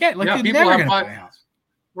 Forget. Like, you're never going to buy a house.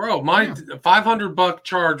 Bro, my $500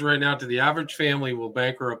 charge right now to the average family will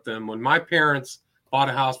bankrupt them. When my parents bought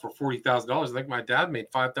a house for $40,000, I think my dad made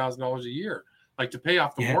 $5,000 a year. Like, to pay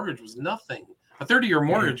off the mortgage was nothing. A 30-year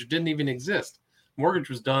mortgage didn't even exist. Mortgage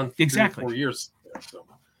was done for 3 or 4 years. So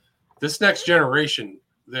this next generation,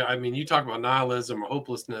 you talk about nihilism or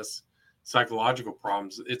hopelessness, psychological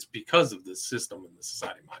problems. It's because of this system in the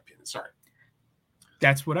society, in my opinion. Sorry.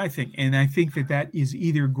 That's what I think. And I think that is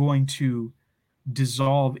either going to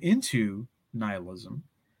dissolve into nihilism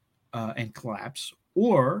and collapse,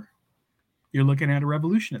 or you're looking at a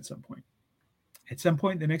revolution at some point. At some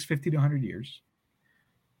point in the next 50 to 100 years,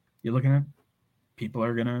 you're looking at people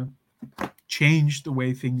are going to change the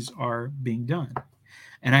way things are being done.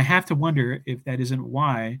 And I have to wonder if that isn't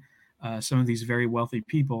why some of these very wealthy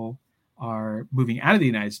people are moving out of the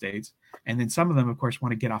United States. And then some of them, of course,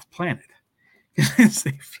 want to get off planet because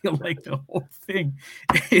they feel like the whole thing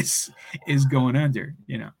is going under,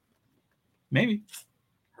 maybe.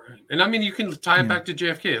 Right. And you can tie it back to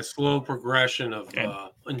JFK, a slow progression of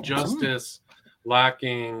injustice,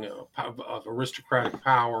 lacking of aristocratic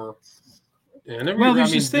power. And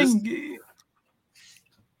there's this thing.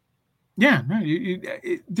 There's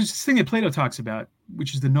this thing that Plato talks about,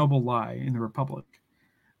 which is the noble lie in the Republic,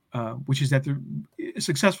 which is that a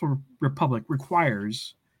successful republic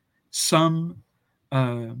requires some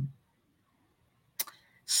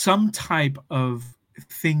type of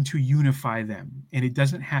thing to unify them, and it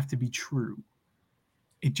doesn't have to be true.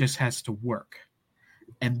 It just has to work,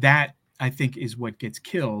 and that, I think, is what gets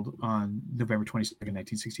killed on November 22nd,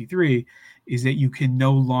 1963, is that you can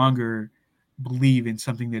no longer believe in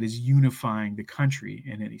something that is unifying the country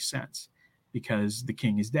in any sense, because the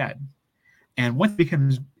king is dead. And once it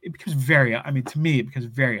becomes very, to me, it becomes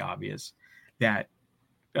very obvious that,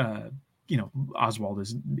 Oswald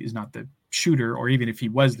is not the shooter, or even if he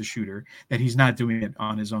was the shooter, that he's not doing it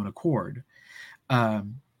on his own accord.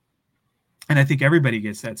 And I think everybody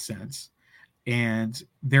gets that sense. And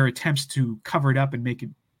their attempts to cover it up and make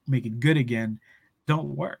it good again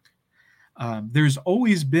don't work. There's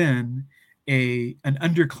always been an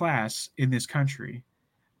underclass in this country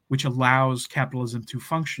which allows capitalism to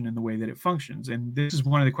function in the way that it functions. And this is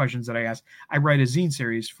one of the questions that I ask. I write a zine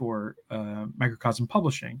series for Microcosm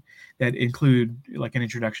Publishing that include like an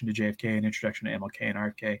introduction to JFK, an introduction to MLK and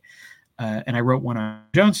RFK. And I wrote one on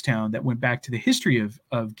Jonestown that went back to the history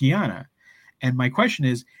of Guyana. And my question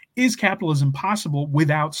is capitalism possible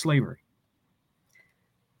without slavery?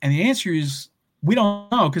 And the answer is, we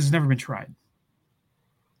don't know, because it's never been tried.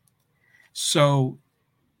 So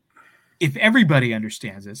if everybody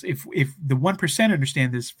understands this, if the 1%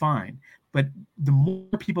 understand this, fine. But the more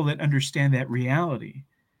people that understand that reality,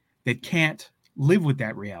 that can't live with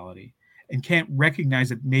that reality and can't recognize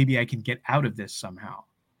that maybe I can get out of this somehow,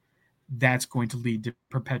 that's going to lead to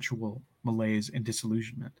perpetual malaise and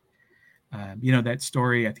disillusionment. That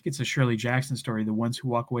story, I think it's a Shirley Jackson story, The Ones Who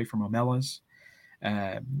Walk Away from Omelas.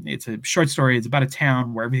 It's a short story. It's about a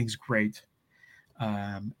town where everything's great.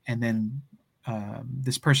 And then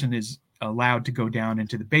this person is allowed to go down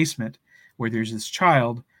into the basement where there's this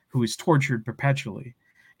child who is tortured perpetually.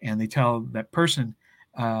 And they tell that person,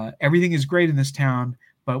 everything is great in this town,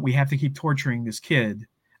 but we have to keep torturing this kid.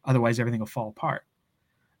 Otherwise, everything will fall apart.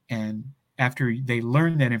 And after they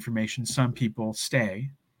learn that information, some people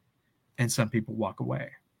stay and some people walk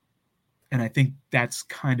away. And I think that's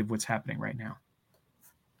kind of what's happening right now.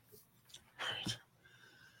 Right.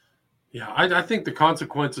 Yeah, I think the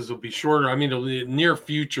consequences will be shorter. The near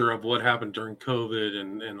future of what happened during COVID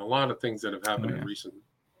and a lot of things that have happened in recent.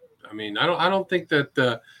 I don't think that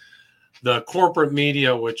the corporate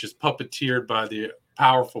media, which is puppeteered by the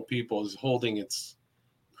powerful people, is holding its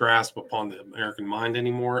grasp upon the American mind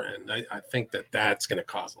anymore. And I think that that's going to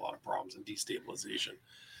cause a lot of problems and destabilization,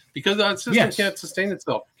 because that system can't sustain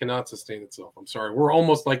itself. Cannot sustain itself. I'm sorry. We're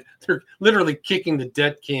almost like they're literally kicking the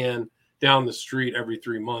debt can down the street every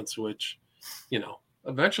 3 months, which,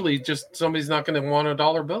 eventually just somebody's not going to want a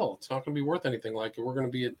dollar bill. It's not going to be worth anything. Like, we're going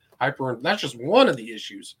to be at that's just one of the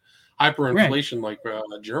issues, hyperinflation, right,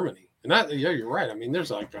 like Germany. And that, you're right.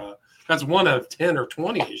 There's that's one of 10 or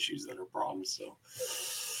 20 issues that are problems. So,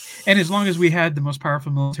 and as long as we had the most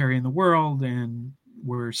powerful military in the world and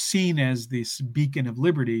were seen as this beacon of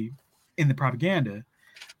liberty in the propaganda,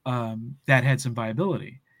 that had some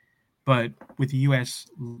viability. But with the U.S.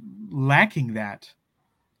 lacking that,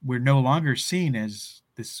 we're no longer seen as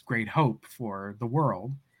this great hope for the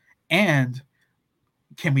world. And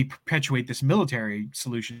can we perpetuate this military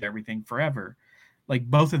solution to everything forever? Like,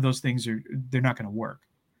 both of those things they're not going to work.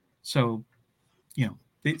 So,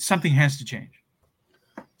 something has to change.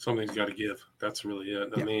 Something's got to give. That's really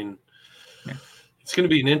it. Yeah. It's going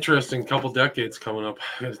to be an interesting couple decades coming up.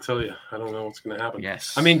 I got to tell you, I don't know what's going to happen.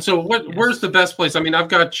 Yes. So where's the best place? I've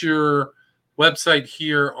got your website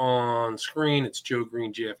here on screen. It's Joe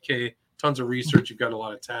Green JFK. tons of research. You've got a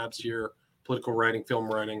lot of tabs here: political writing, film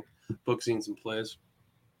writing, book scenes, and plays.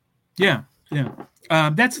 Yeah.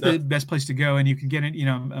 That's the best place to go, and you can get it.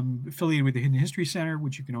 I'm affiliated with the Hidden History Center,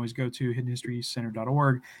 which you can always go to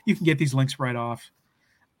hiddenhistorycenter.org. You can get these links right off.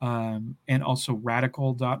 And also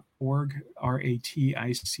ratical.org,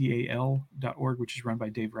 ratical.org, which is run by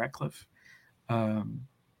Dave Ratcliffe. I've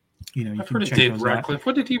heard of Dave Ratcliffe.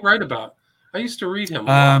 What did he write about? I used to read him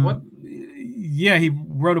a lot. Yeah, he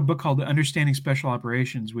wrote a book called Understanding Special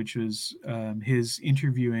Operations, which was his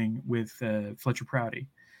interviewing with Fletcher Prouty.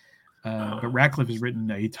 But Ratcliffe has written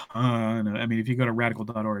a ton. I mean, if you go to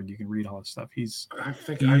ratical.org, you can read all his stuff. I used to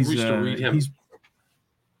read him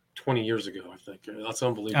 20 years ago, I think. That's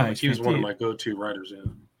unbelievable. He was one of my go-to writers.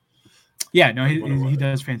 Yeah, no, he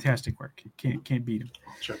does fantastic work. Can't beat him.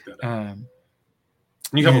 I'll check that out.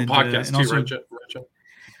 You have a podcast too, right, Joe?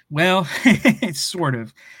 Well, it's sort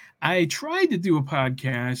of. I tried to do a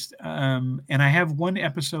podcast, and I have one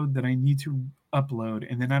episode that I need to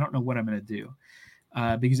upload, and then I don't know what I'm going to do.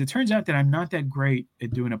 Because it turns out that I'm not that great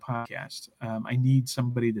at doing a podcast. I need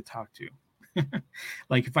somebody to talk to.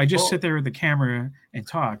 Like if I just sit there with the camera and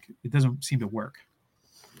talk, it doesn't seem to work.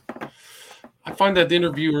 I find that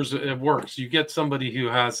interviewers, it works. You get somebody who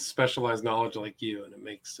has specialized knowledge like you, and it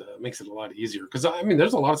makes it a lot easier. Because I mean,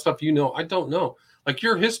 there's a lot of stuff I don't know. Like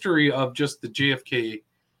your history of just the JFK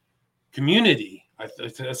community,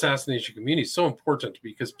 assassination community, is so important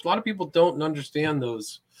because a lot of people don't understand the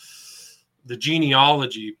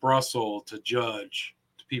genealogy, Brussels to Judge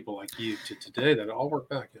to people like you to today that all work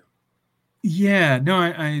back in. Yeah, no,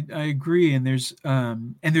 I agree. And there's a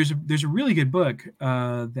really good book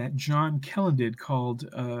that John Kellen did called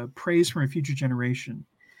Praise from a Future Generation,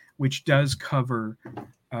 which does cover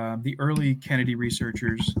the early Kennedy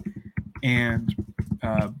researchers and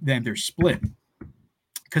then their split,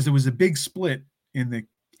 because there was a big split in the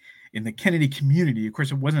Kennedy community. Of course,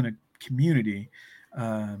 it wasn't a community.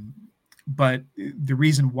 But the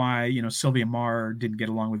reason why, Sylvia Meagher didn't get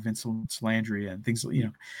along with Vincent Landry and things,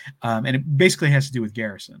 and it basically has to do with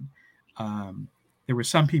Garrison. There were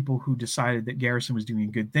some people who decided that Garrison was doing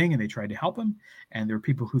a good thing and they tried to help him. And there were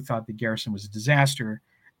people who thought that Garrison was a disaster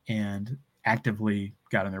and actively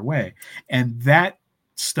got in their way. And that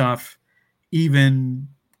stuff even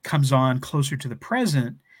comes on closer to the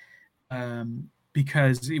present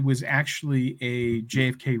because it was actually a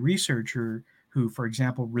JFK researcher who, for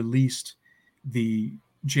example, released the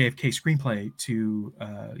JFK screenplay to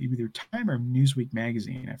either Time or Newsweek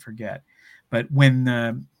magazine, I forget. But when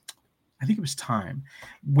I think it was Time,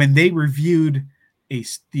 when they reviewed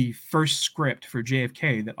the first script for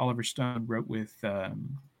JFK that Oliver Stone wrote with, I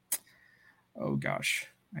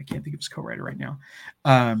can't think of his co-writer right now.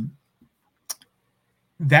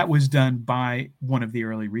 That was done by one of the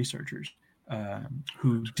early researchers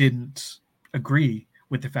who didn't agree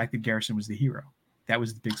with the fact that Garrison was the hero. That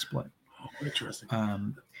was the big split. Oh, interesting.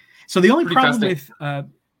 So the only problem with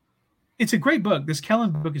it's a great book. This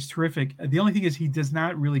Kellen book is terrific. The only thing is he does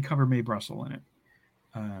not really cover Mae Brussel in it.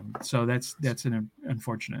 So that's an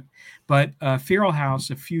unfortunate. But Feral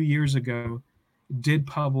House a few years ago did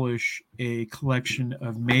publish a collection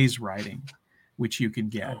of Mae's writing, which you can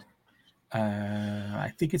get.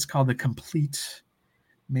 I think it's called The Complete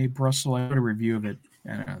Mae Brussel. I wrote a review of it,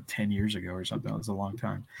 I don't know, 10 years ago or something. It was a long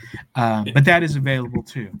time. But that is available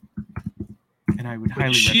too. And I would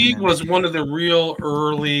highly recommend it. She was one of the real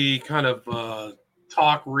early kind of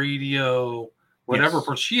talk radio, whatever.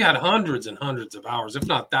 Yes. She had hundreds and hundreds of hours, if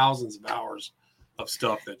not thousands of hours of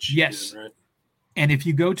stuff that she did, right? And if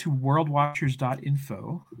you go to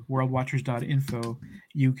worldwatchers.info,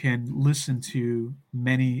 you can listen to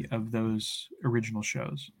many of those original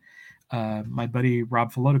shows. My buddy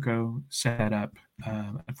Rob Folotico set that up.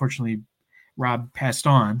 Unfortunately, Rob passed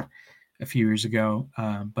on a few years ago,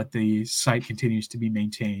 but the site continues to be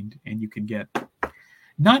maintained, and you can get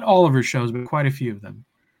not all of her shows, but quite a few of them.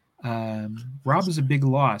 Rob is a big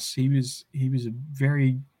loss. He was a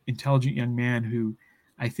very intelligent young man who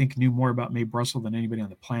I think knew more about Mae Brussel than anybody on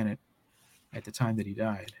the planet at the time that he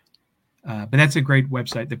died. But that's a great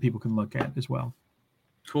website that people can look at as well.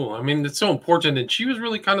 Cool. I mean, it's so important. And she was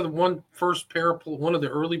really kind of the one of the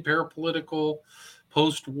early parapolitical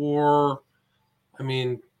post-war, I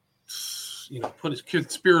mean, put it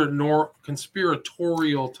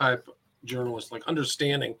conspiratorial type journalist, like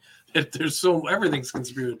understanding that everything's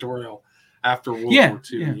conspiratorial after World War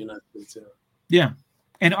II in the United States. Yeah.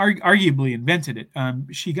 And arguably invented it.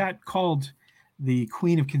 She got called the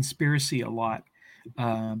Queen of Conspiracy a lot,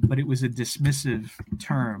 but it was a dismissive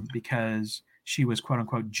term because she was, quote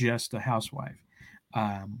unquote, just a housewife.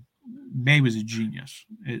 May was a genius.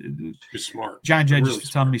 She was smart. John Judge Really used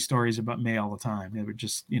to tell me stories about May all the time. They would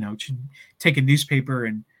just, she'd take a newspaper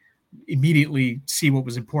and immediately see what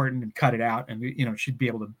was important and cut it out, and she'd be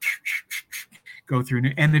able to go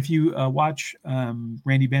through. And if you watch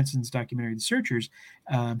Randy Benson's documentary, The Searchers,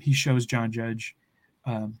 he shows John Judge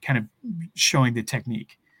kind of showing the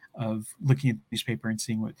technique of looking at the newspaper and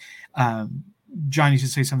seeing what. John used to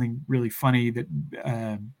say something really funny that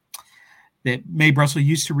Mae Brussel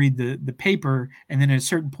used to read the paper, and then at a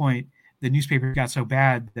certain point, the newspaper got so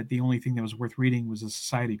bad that the only thing that was worth reading was the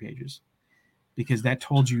society pages, because that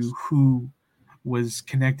told you who was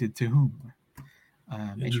connected to whom.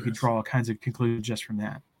 And you could draw all kinds of conclusions just from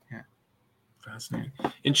that. Yeah. Fascinating.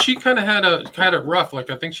 Yeah. And she kind of had it rough. Like,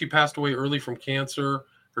 I think she passed away early from cancer.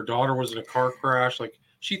 Her daughter was in a car crash. Like,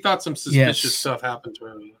 she thought some suspicious stuff happened to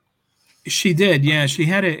her. She did. Yeah. She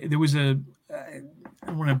had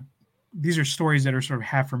these are stories that are sort of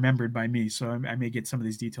half remembered by me, so I may get some of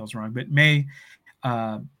these details wrong. But May,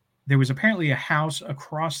 there was apparently a house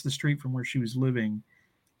across the street from where she was living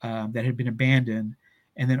that had been abandoned.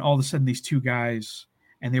 And then all of a sudden, these two guys,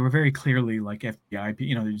 and they were very clearly like FBI,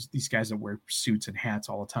 there's these guys that wear suits and hats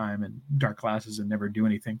all the time and dark glasses and never do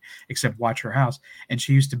anything except watch her house. And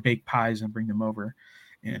she used to bake pies and bring them over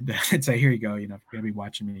and say, here you go. If you're going to be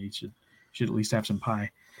watching me, you should at least have some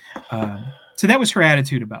pie. So that was her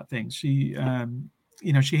attitude about things. She,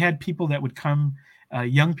 she had people that would come,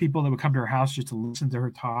 young people that would come to her house just to listen to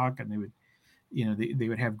her talk, and they would, they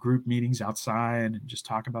would have group meetings outside and just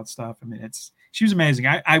talk about stuff. I mean, she was amazing.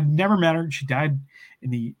 I've never met her. She died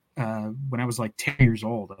in when I was like 10 years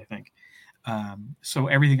old, I think. So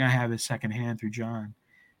everything I have is secondhand through John.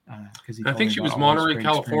 Because I think she was Monterey,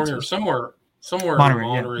 California, or somewhere Monterey, in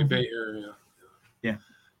Monterey yeah. Bay Area. Yeah.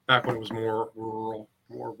 Back when it was more rural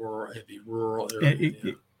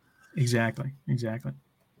area. Exactly.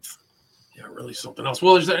 Yeah, really something else.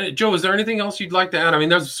 Well, Joe, is there anything else you'd like to add? I mean,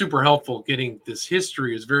 that's super helpful. Getting this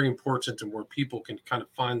history is very important, and where people can kind of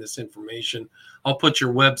find this information. I'll put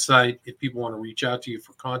your website if people want to reach out to you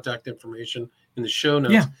for contact information in the show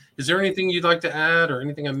notes. Yeah. Is there anything you'd like to add, or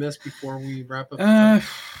anything I missed before we wrap up?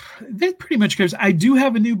 That pretty much covers. I do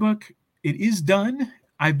have a new book. It is done.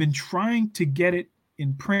 I've been trying to get it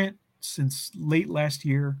in print since late last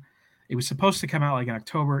year. It was supposed to come out like in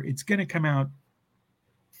October. It's going to come out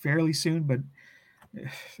fairly soon, but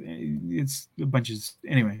it's a bunch of,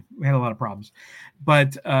 anyway, we had a lot of problems,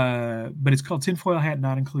 but it's called Tinfoil Hat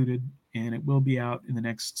Not Included, and it will be out in the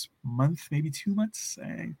next month, maybe 2 months.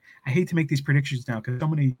 I hate to make these predictions now because so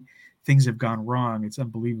many things have gone wrong. It's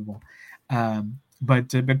unbelievable. But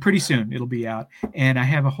pretty soon it'll be out. And I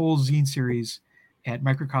have a whole zine series at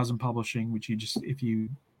Microcosm Publishing, which if you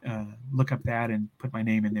look up that and put my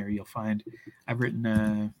name in there, you'll find I've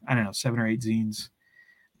written, 7 or 8 zines.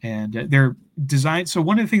 And they're designed. So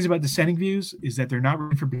one of the things about Dissenting Views is that they're not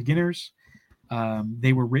written for beginners.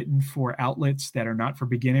 They were written for outlets that are not for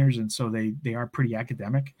beginners, and so they are pretty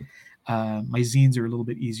academic. My zines are a little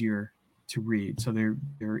bit easier to read, so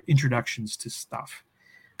they're introductions to stuff.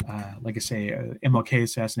 Like I say, MLK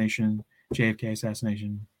assassination, JFK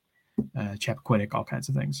assassination, Chappaquiddick, all kinds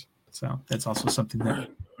of things. So that's also something that.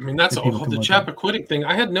 I mean, that's the Chappaquiddick thing.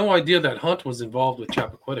 I had no idea that Hunt was involved with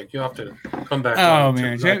Chappaquiddick. You have to come back. Oh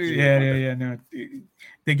man, yeah. No,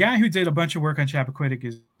 the guy who did a bunch of work on Chappaquiddick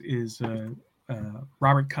is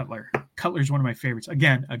Robert Cutler. Cutler's one of my favorites.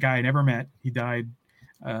 Again, a guy I never met. He died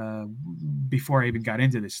before I even got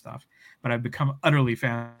into this stuff. But I've become utterly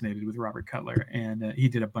fascinated with Robert Cutler, and he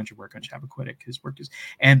did a bunch of work on Chappaquiddick. His work is,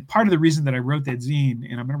 and part of the reason that I wrote that zine,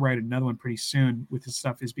 and I'm going to write another one pretty soon with his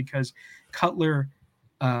stuff, is because Cutler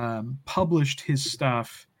published his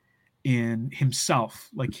stuff in himself.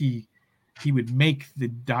 Like he would make the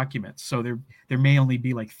documents, so there may only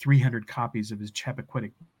be like 300 copies of his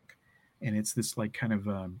Chappaquiddick book, and it's this like kind of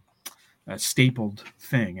a stapled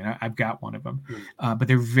thing, and I've got one of them, but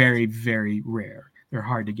they're very, very rare. They're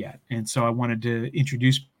hard to get. And so I wanted to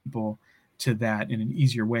introduce people to that in an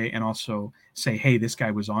easier way, and also say, hey, this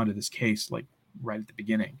guy was onto this case like right at the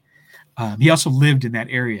beginning. He also lived in that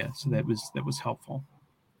area, so that was helpful.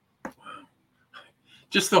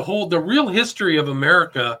 Just the real history of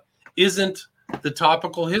America isn't the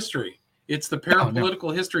topical history. It's the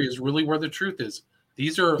parapolitical history is really where the truth is.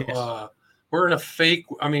 These are we're in a fake.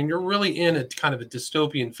 I mean, you're really in a kind of a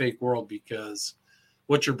dystopian fake world, because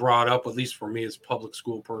what you're brought up, at least for me as a public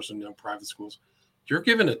school person, private schools, you're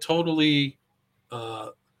given a totally,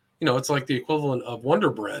 it's like the equivalent of Wonder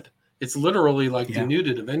Bread. It's literally like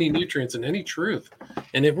denuded of any nutrients and any truth.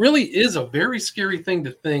 And it really is a very scary thing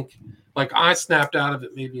to think. Like, I snapped out of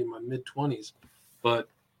it maybe in my mid-20s, but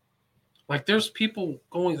like there's people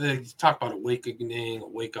going, they talk about awakening, a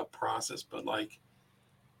wake up process, but like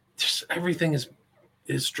just everything is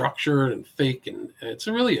structured and fake, and it's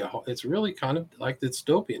really kind of like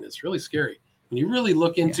dystopian. It's really scary when you really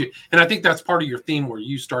look into, and I think that's part of your theme where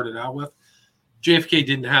you started out with. JFK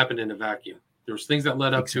didn't happen in a vacuum. There was things that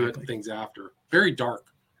led up to it, things after. Very dark,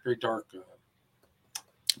 very dark.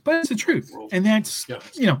 But it's the truth, and that's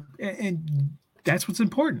and that's what's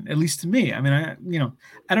important, at least to me. I mean, I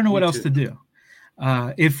don't know what else to do.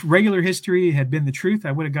 If regular history had been the truth,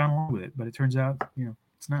 I would have gone along with it. But it turns out,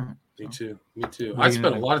 it's not. Me too. I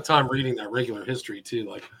spent a lot of time reading that regular history too.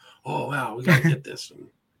 Like, oh wow, we gotta get this. And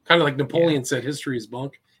kind of like Napoleon said, history is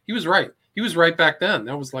bunk. He was right. He was right back then.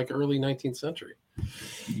 That was like early 19th century.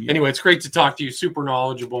 Anyway, it's great to talk to you. Super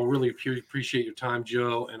knowledgeable. Really appreciate your time,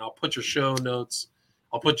 Joe. And I'll put your show notes.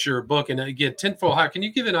 I'll put your book. And again, Tinfoil Hat. Can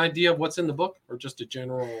you give an idea of what's in the book, or just a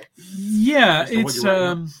general? Yeah, it's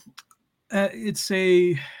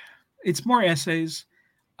more essays,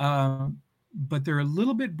 but they're a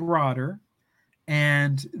little bit broader,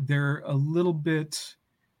 and they're a little bit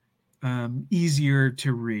easier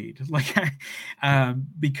to read. Like,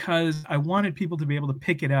 because I wanted people to be able to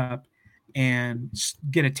pick it up and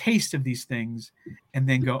get a taste of these things, and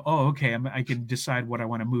then go, oh, okay, I can decide what I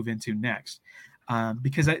want to move into next.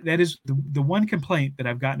 Because that is the one complaint that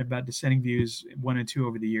I've gotten about Dissenting Views 1 and 2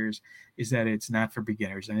 over the years, is that it's not for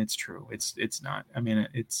beginners, and it's true. It's not. I mean,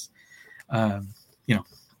 it's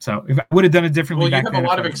So if I would have done it differently, well, you have a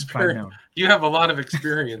lot of experience. You have a lot of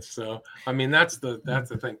experience, so I mean that's the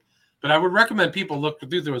thing. But I would recommend people look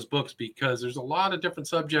through those books, because there's a lot of different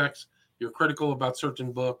subjects. You're critical about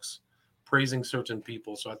certain books, praising certain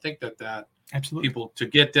people. So I think that absolutely, people, to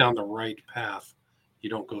get down the right path, you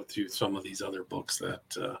don't go through some of these other books that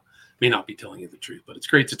may not be telling you the truth. But it's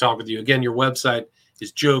great to talk with you. Again, your website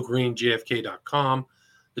is joegreenjfk.com.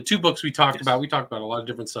 The 2 books we talked about a lot of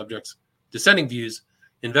different subjects. Dissenting Views,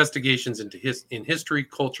 Investigations into in History,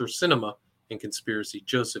 Culture, Cinema, and Conspiracy.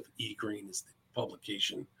 Joseph E. Green is the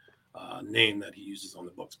publication name that he uses on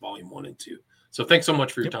the books, volume 1 and 2. So thanks so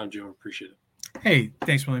much for your time, Joe. Appreciate it. Hey,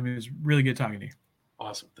 thanks, William. It was really good talking to you.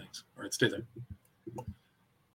 Awesome. Thanks. All right, stay there.